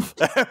this stuff.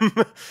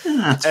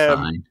 That's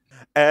fine.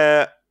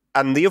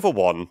 And the other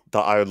one that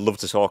I would love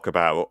to talk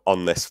about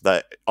on this,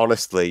 that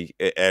honestly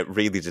it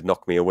really did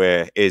knock me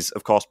away, is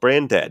of course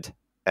Brain Dead.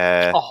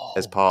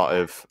 As part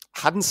of,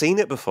 hadn't seen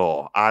it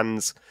before,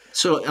 and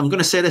so I'm going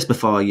to say this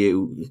before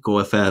you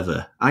go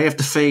further. I have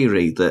the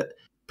theory that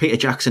Peter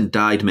Jackson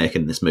died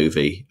making this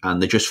movie,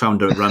 and they just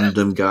found a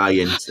random guy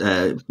in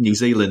New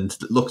Zealand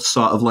that looked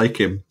sort of like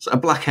him, a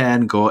black hair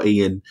and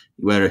goatee, and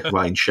wear a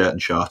Hawaiian shirt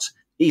and shorts.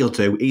 He'll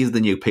do. He's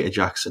the new Peter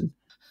Jackson.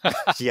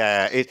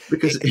 Yeah,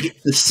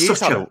 there's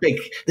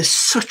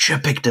such a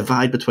big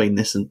divide between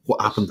this and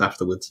what happened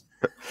afterwards.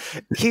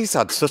 He's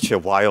had such a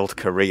wild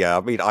career.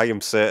 I mean, I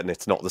am certain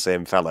it's not the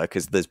same fella,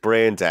 because there's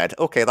Brain Dead.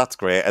 Okay, that's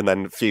great. And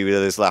then a few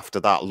years after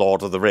that,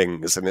 Lord of the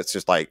Rings. And it's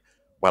just like,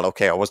 well,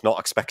 okay, I was not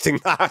expecting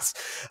that.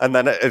 And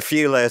then a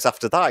few years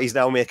after that, he's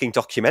now making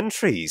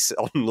documentaries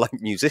on like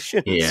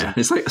musicians. Yeah,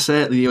 it's like I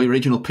said, the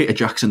original Peter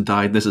Jackson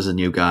died. This is a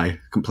new guy,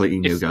 completely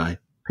new guy.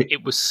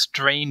 It was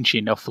strange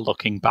enough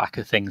looking back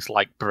at things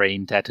like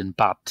Brain Dead and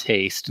Bad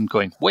Taste and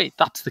going, wait,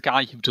 that's the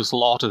guy who does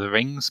Lord of the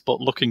Rings, but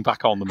looking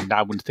back on them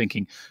now and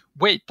thinking,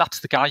 wait, that's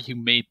the guy who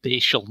made They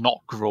Shall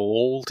Not Grow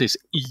Old is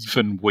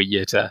even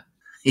weirder.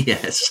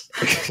 Yes.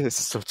 It's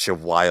such a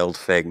wild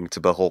thing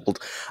to behold.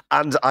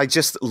 And I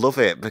just love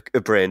it,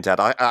 Brain Dead.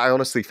 I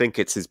honestly think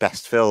it's his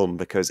best film,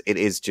 because it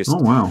is just...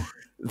 Oh, wow.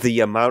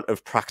 The amount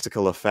of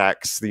practical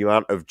effects, the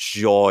amount of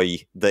joy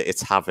that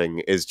it's having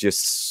is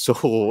just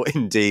so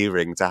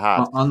endearing to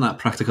have. On that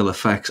practical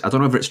effects, I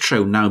don't know if it's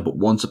true now, but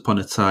once upon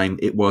a time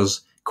it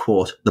was,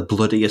 quote, the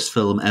bloodiest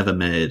film ever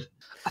made.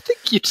 I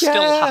think you'd still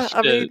have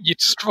to, you'd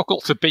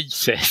struggle to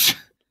beat it.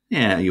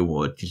 Yeah, you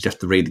would. You'd have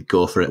to really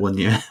go for it, wouldn't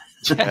you?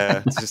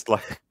 Yeah, it's just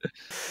like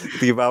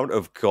the amount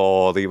of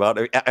gore,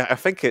 I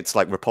think it's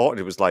like reported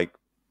it was like,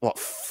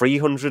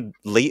 300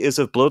 litres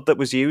of blood that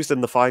was used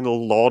in the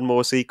final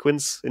lawnmower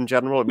sequence in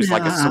general. It was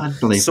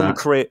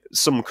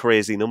some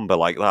crazy number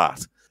like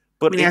that.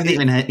 But you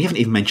haven't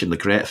even mentioned the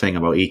great thing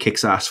about he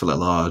kicks ass for the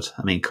Lord.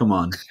 I mean, come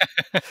on.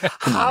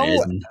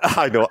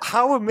 I know.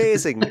 How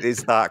amazing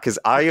is that? Because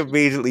I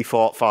immediately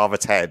thought Father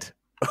Ted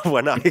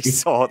when I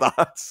saw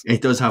that.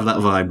 It does have that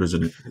vibe,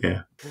 doesn't it?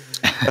 Yeah.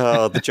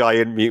 The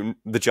giant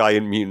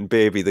mutant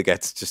baby that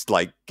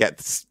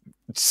gets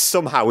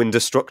somehow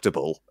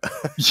indestructible.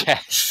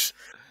 Yes.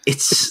 It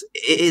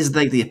is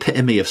like the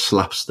epitome of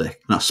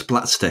slapstick. Not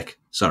splatstick,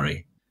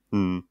 sorry.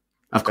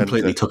 I've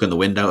completely taken the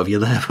wind out of you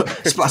there. But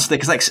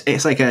splatstick,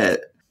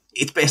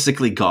 it's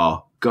basically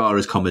gore. Gore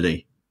is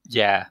comedy.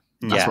 Yeah.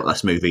 That's what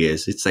this movie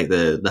is. It's like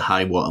the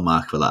high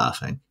watermark for that, I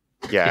think.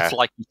 Yeah. It's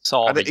like you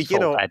saw Dead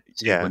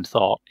and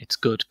thought, it's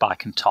good, but I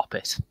can top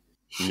it.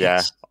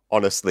 Yeah.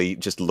 Honestly,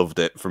 just loved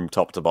it from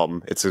top to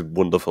bottom. It's a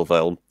wonderful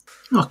film.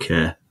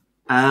 Okay.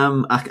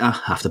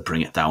 I have to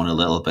bring it down a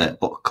little bit,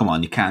 but come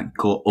on, you can't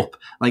go up.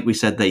 Like we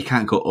said there, you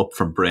can't go up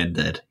from Brain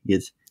Dead.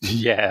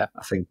 Yeah.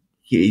 I think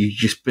you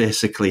just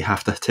basically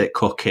have to take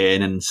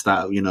cocaine and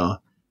start,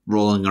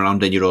 rolling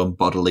around in your own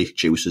bodily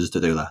juices to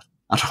do that.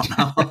 I don't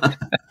know.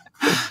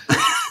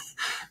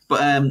 But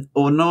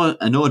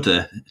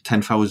Onoda,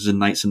 10,000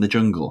 Nights in the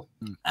Jungle.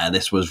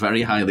 This was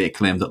very highly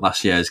acclaimed at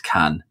last year's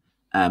Cannes.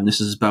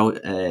 This is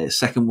about a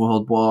Second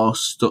World War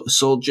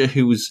soldier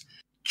who's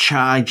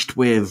charged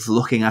with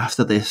looking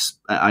after this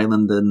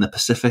island in the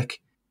Pacific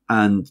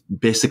and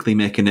basically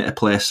making it a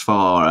place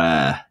for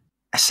a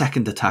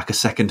second attack, a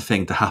second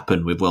thing to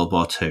happen with World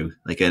War II,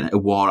 like a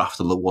war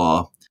after the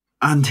war.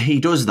 And he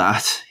does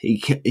that. He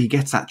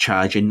gets that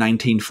charge in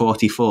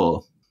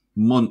 1944,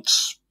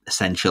 months,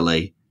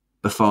 essentially,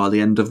 before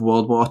the end of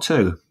World War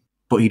II.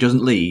 But he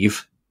doesn't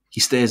leave.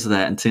 He stays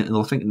there until,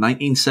 I think,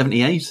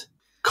 1978,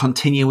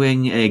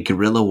 continuing a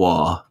guerrilla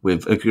war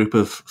with a group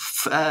of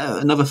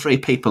another 3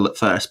 people at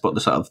first, but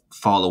they sort of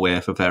fall away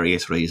for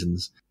various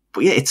reasons.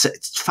 But yeah,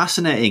 it's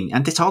fascinating,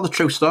 and it's all the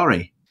true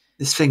story.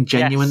 This thing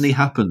genuinely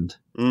happened.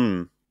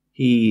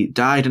 He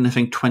died in, I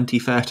think,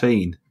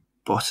 2013.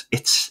 But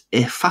it's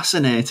a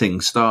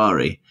fascinating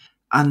story,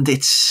 and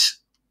it's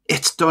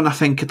done, I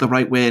think, the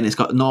right way, and it's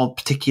got no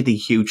particularly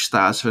huge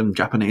stars from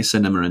Japanese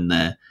cinema in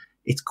there.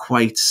 It's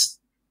quite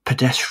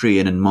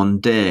pedestrian and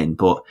mundane,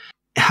 but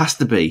it has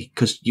to be,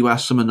 because you are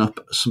summing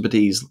up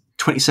somebody's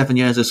 27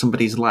 years of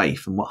somebody's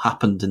life and what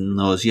happened in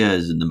those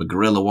years and the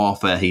guerrilla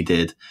warfare he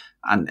did,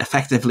 and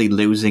effectively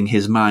losing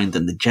his mind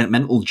and the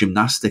mental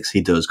gymnastics he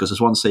does, because there's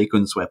one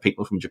sequence where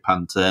people from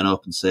Japan turn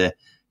up and say,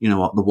 you know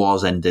what, the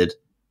war's ended.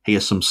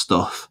 Here's some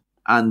stuff.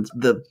 And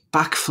the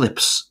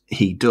backflips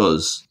he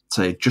does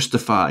to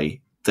justify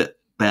that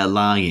they're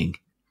lying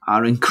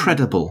are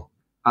incredible.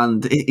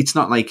 And it's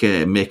not like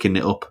making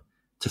it up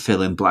to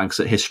fill in blanks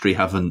that history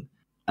haven't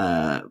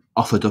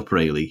offered up,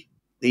 really.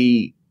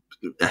 The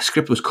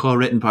script was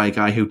co-written by a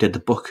guy who did the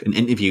book and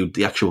interviewed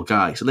the actual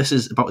guy. So this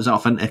is about as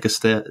authentic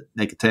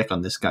a take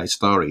on this guy's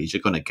story as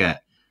you're going to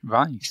get.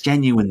 Right. It's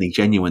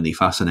genuinely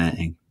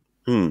fascinating.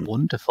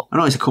 Wonderful. I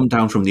know it's a come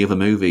down from the other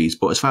movies,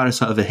 but as far as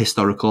sort of a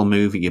historical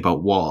movie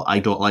about war, I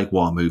don't like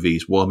war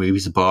movies. War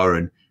movies are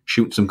boring.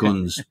 Shoot some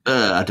guns.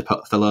 I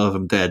fell over,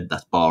 I'm dead.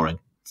 That's boring.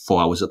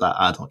 4 hours of that,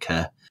 I don't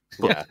care.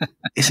 But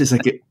this is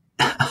like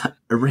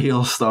a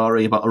real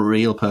story about a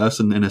real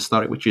person in a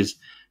story, which is,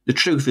 the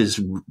truth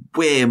is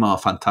way more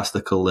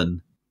fantastical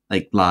than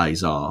like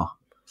lies or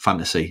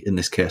fantasy in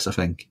this case, I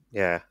think.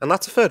 Yeah, and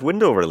that's a third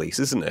window release,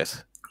 isn't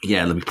it?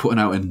 Yeah, they'll be putting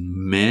out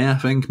in May, I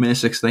think. May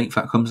 16th,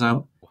 that comes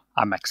out.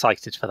 I'm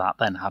excited for that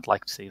then. I'd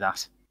like to see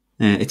that.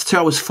 Yeah, it's 2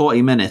 hours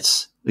 40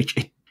 minutes, which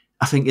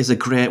I think is a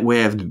great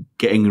way of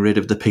getting rid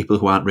of the people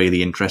who aren't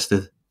really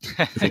interested.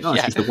 I think,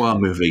 it's just a war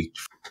movie.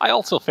 I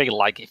also feel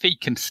like if he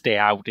can stay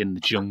out in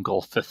the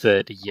jungle for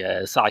 30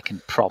 years, I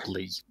can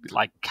probably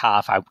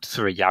carve out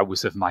 3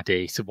 hours of my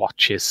day to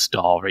watch his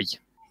story.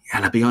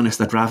 And I'll be honest,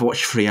 I'd rather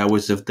watch 3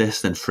 hours of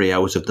this than 3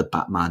 hours of the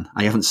Batman.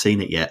 I haven't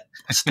seen it yet.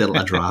 Still,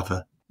 I'd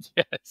rather.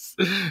 Yes.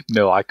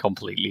 No, I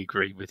completely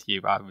agree with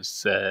you. I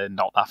was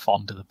not that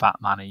fond of the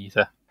Batman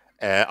either.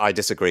 I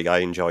disagree. I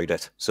enjoyed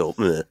it. So,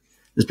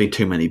 there's been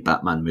too many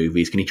Batman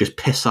movies. Can you just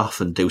piss off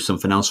and do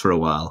something else for a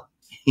while?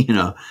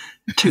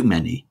 Too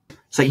many.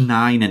 It's like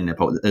 9 in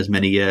about as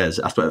many years.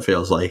 That's what it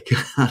feels like.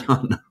 I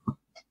don't know.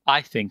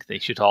 I think they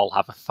should all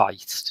have a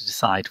fight to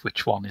decide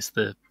which one is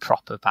the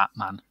proper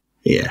Batman.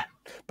 Yeah.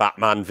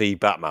 Batman v.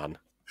 Batman.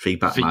 V.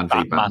 Batman,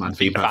 v. Batman,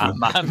 v.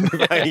 Batman.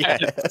 Yeah.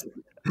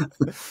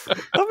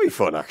 That'd be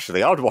fun,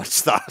 actually. I'd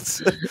watch that.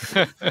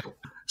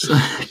 So,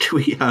 do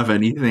we have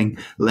anything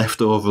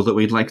left over that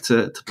we'd like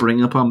to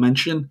bring up or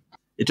mention?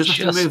 It does have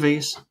to be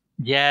movies.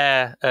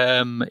 Yeah,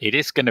 it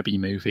is going to be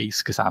movies,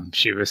 because I'm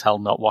sure as hell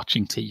not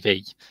watching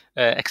TV.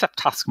 Except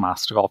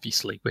Taskmaster,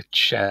 obviously,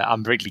 which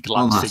I'm really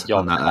glad to see you're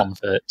on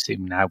convert to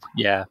now.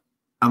 Yeah.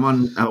 I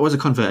was a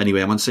convert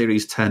anyway. I'm on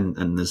series 10,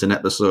 and there's an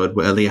episode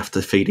where they have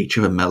to feed each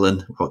other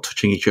melon without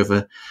touching each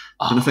other.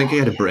 And I think I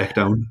had a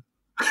breakdown.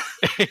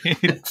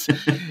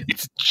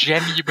 It's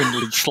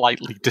genuinely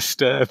slightly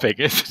disturbing,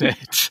 isn't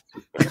it?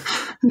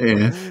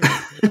 Yeah.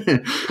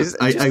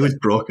 I was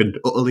broken,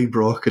 utterly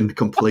broken,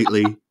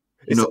 completely,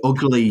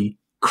 ugly,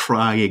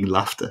 crying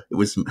laughter. It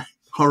was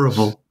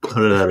horrible, but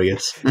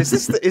hilarious. Is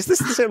this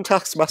the same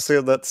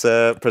Taskmaster that's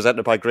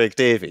presented by Greg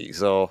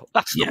Davies? Or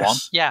that's the one,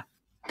 yeah.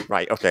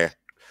 Right, okay.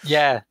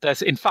 Yeah,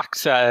 there's in fact,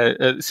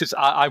 since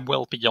I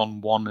will be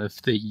on one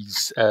of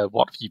these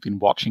what have you been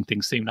watching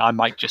things soon, I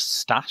might just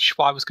stash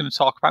what I was going to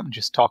talk about and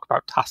just talk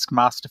about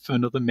Taskmaster for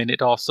another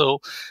minute or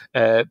so,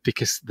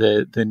 because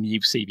the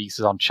new series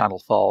is on Channel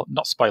 4.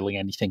 Not spoiling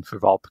anything for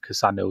Rob,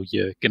 because I know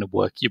you're going to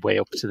work your way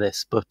up to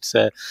this, but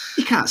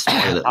you can't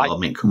spoil it all, I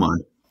mean, come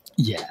on.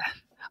 Yeah.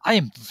 I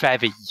am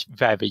very,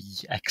 very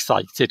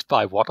excited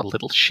by what a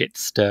little shit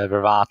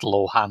stirrer Ardal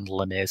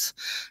O'Hanlon is.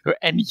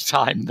 Any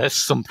time there's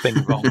something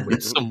wrong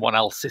with someone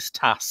else's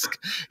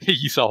task,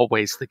 he's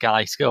always the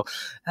guy to go,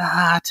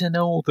 I don't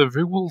know, the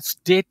rules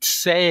did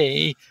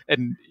say,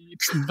 and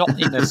it's not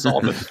in a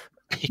sort of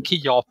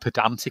picky or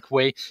pedantic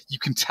way. You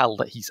can tell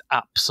that he's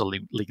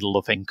absolutely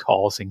loving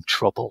causing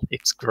trouble.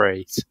 It's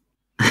great.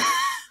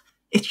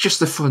 It's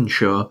just a fun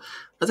show.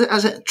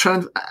 Has it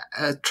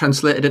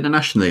translated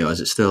internationally, or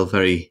is it still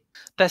very...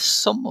 There's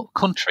some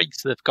countries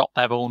that have got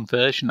their own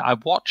version. I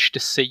watched a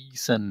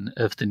season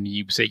of the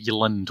New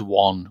Zealand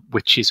one,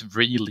 which is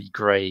really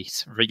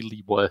great,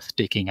 really worth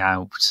digging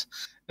out.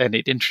 And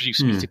it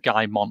introduced me to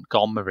Guy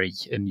Montgomery,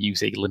 a New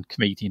Zealand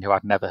comedian who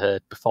I'd never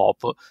heard before,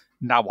 but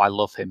now I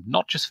love him,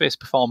 not just for his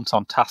performance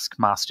on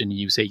Taskmaster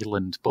New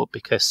Zealand, but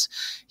because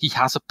he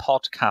has a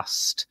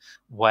podcast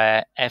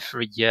where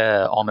every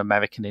year on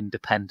American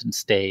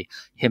Independence Day,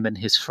 him and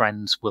his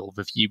friends will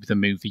review the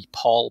movie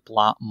Paul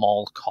Blart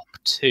Mall Cop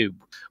 2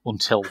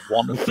 until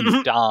one of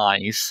them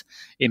dies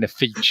in a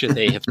feature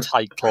they have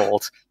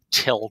titled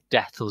Till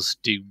Death Us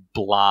Do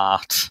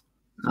Blart.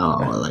 Oh,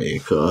 well, there you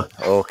go.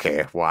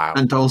 Okay, wow.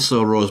 And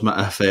also Rose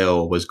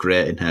Matafeo was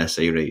great in her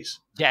series.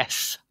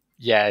 Yes.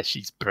 Yeah,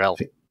 she's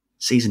brilliant.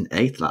 Season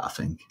 8, that I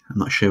think. I'm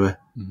not sure.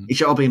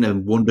 It's all been a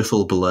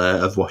wonderful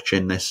blur of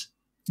watching this.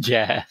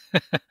 Yeah.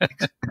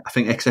 I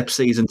think except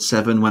season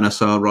 7 when I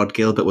saw Rod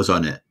Gilbert was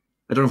on it.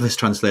 I don't know if this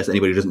translates to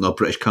anybody who doesn't know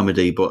British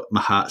comedy, but my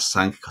heart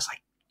sank because I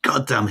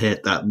goddamn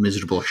hate that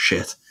miserable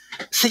shit.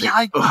 See,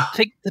 I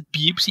think the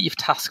beauty of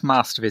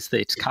Taskmaster is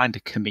that it's kind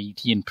of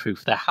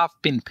comedian-proof. There have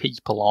been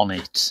people on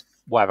it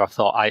where I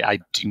thought, I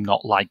do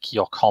not like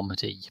your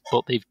comedy,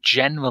 but they've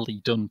generally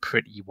done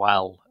pretty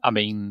well. I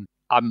mean,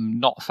 I'm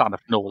not a fan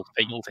of Noel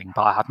Fielding,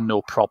 but I had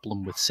no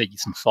problem with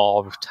season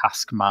 4 of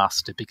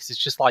Taskmaster because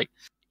it's just like,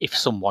 if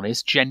someone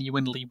is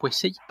genuinely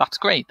witty, that's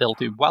great. They'll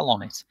do well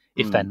on it.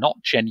 If they're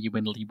not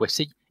genuinely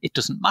witty, it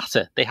doesn't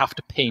matter. They have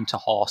to paint a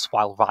horse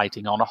while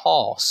riding on a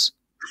horse.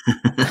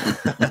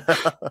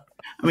 I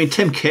mean,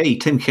 Tim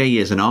Key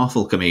is an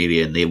awful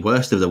comedian, the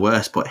worst of the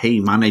worst, but he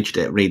managed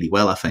it really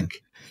well, I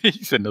think.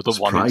 He's another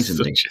one who's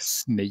such a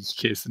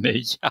sneak, isn't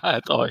he? I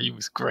thought he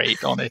was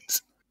great on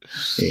it.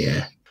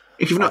 Yeah.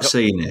 If you've not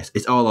seen it,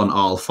 it's all on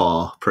All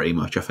 4, pretty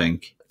much, I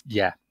think.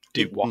 Yeah,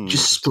 do watch.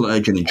 Just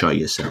splurge and enjoy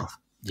yourself.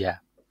 Yeah.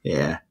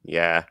 Yeah.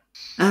 Yeah.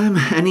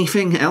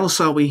 Anything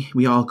else? Are we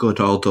all good,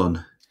 all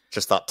done?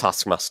 Just that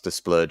Taskmaster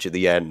splurge at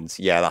the end.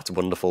 Yeah, that's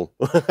wonderful.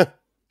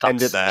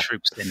 End it there.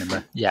 Troop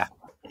cinema. Yeah.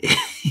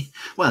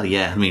 Well,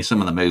 yeah. I mean, some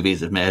of the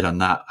movies they've made on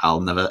that, I'll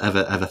never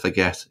ever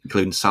forget,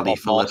 including Sally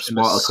Phillips'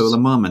 Water Cooler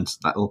Moments.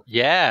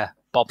 Yeah,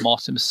 Bob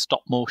Mortimer's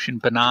stop motion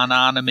banana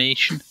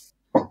animation.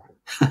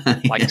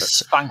 Like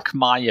Spank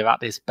Meyer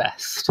at his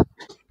best.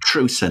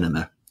 True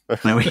cinema.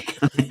 There we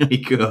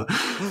go.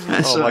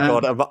 Oh my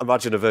God,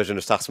 imagine a version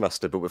of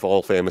Taskmaster, but with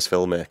all famous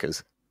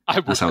filmmakers.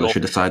 That's how they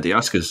should decide the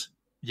Oscars.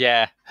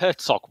 Yeah,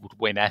 Herzog would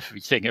win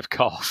everything, of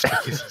course,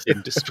 because he's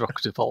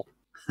indestructible.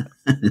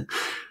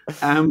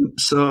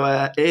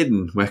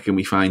 Aidan, where can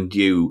we find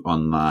you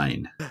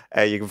online?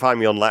 You can find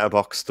me on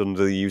Letterboxd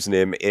under the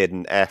username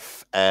Aidan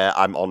F.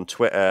 I'm on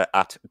Twitter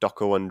at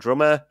Doco and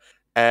Drummer.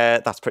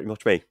 That's pretty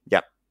much me.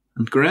 Yeah.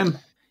 And Graham?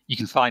 You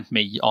can find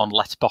me on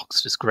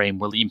Letterboxd as Graham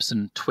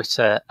Williamson,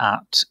 Twitter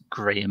at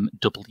Graham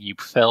W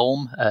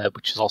Film,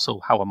 which is also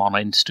how I'm on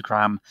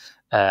Instagram.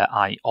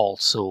 I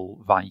also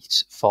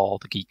write for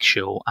The Geek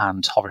Show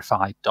and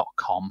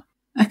Horrified.com.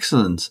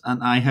 Excellent.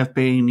 And I have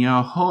been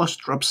your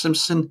host, Rob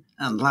Simpson,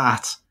 and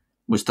that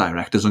was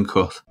Directors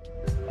Uncut.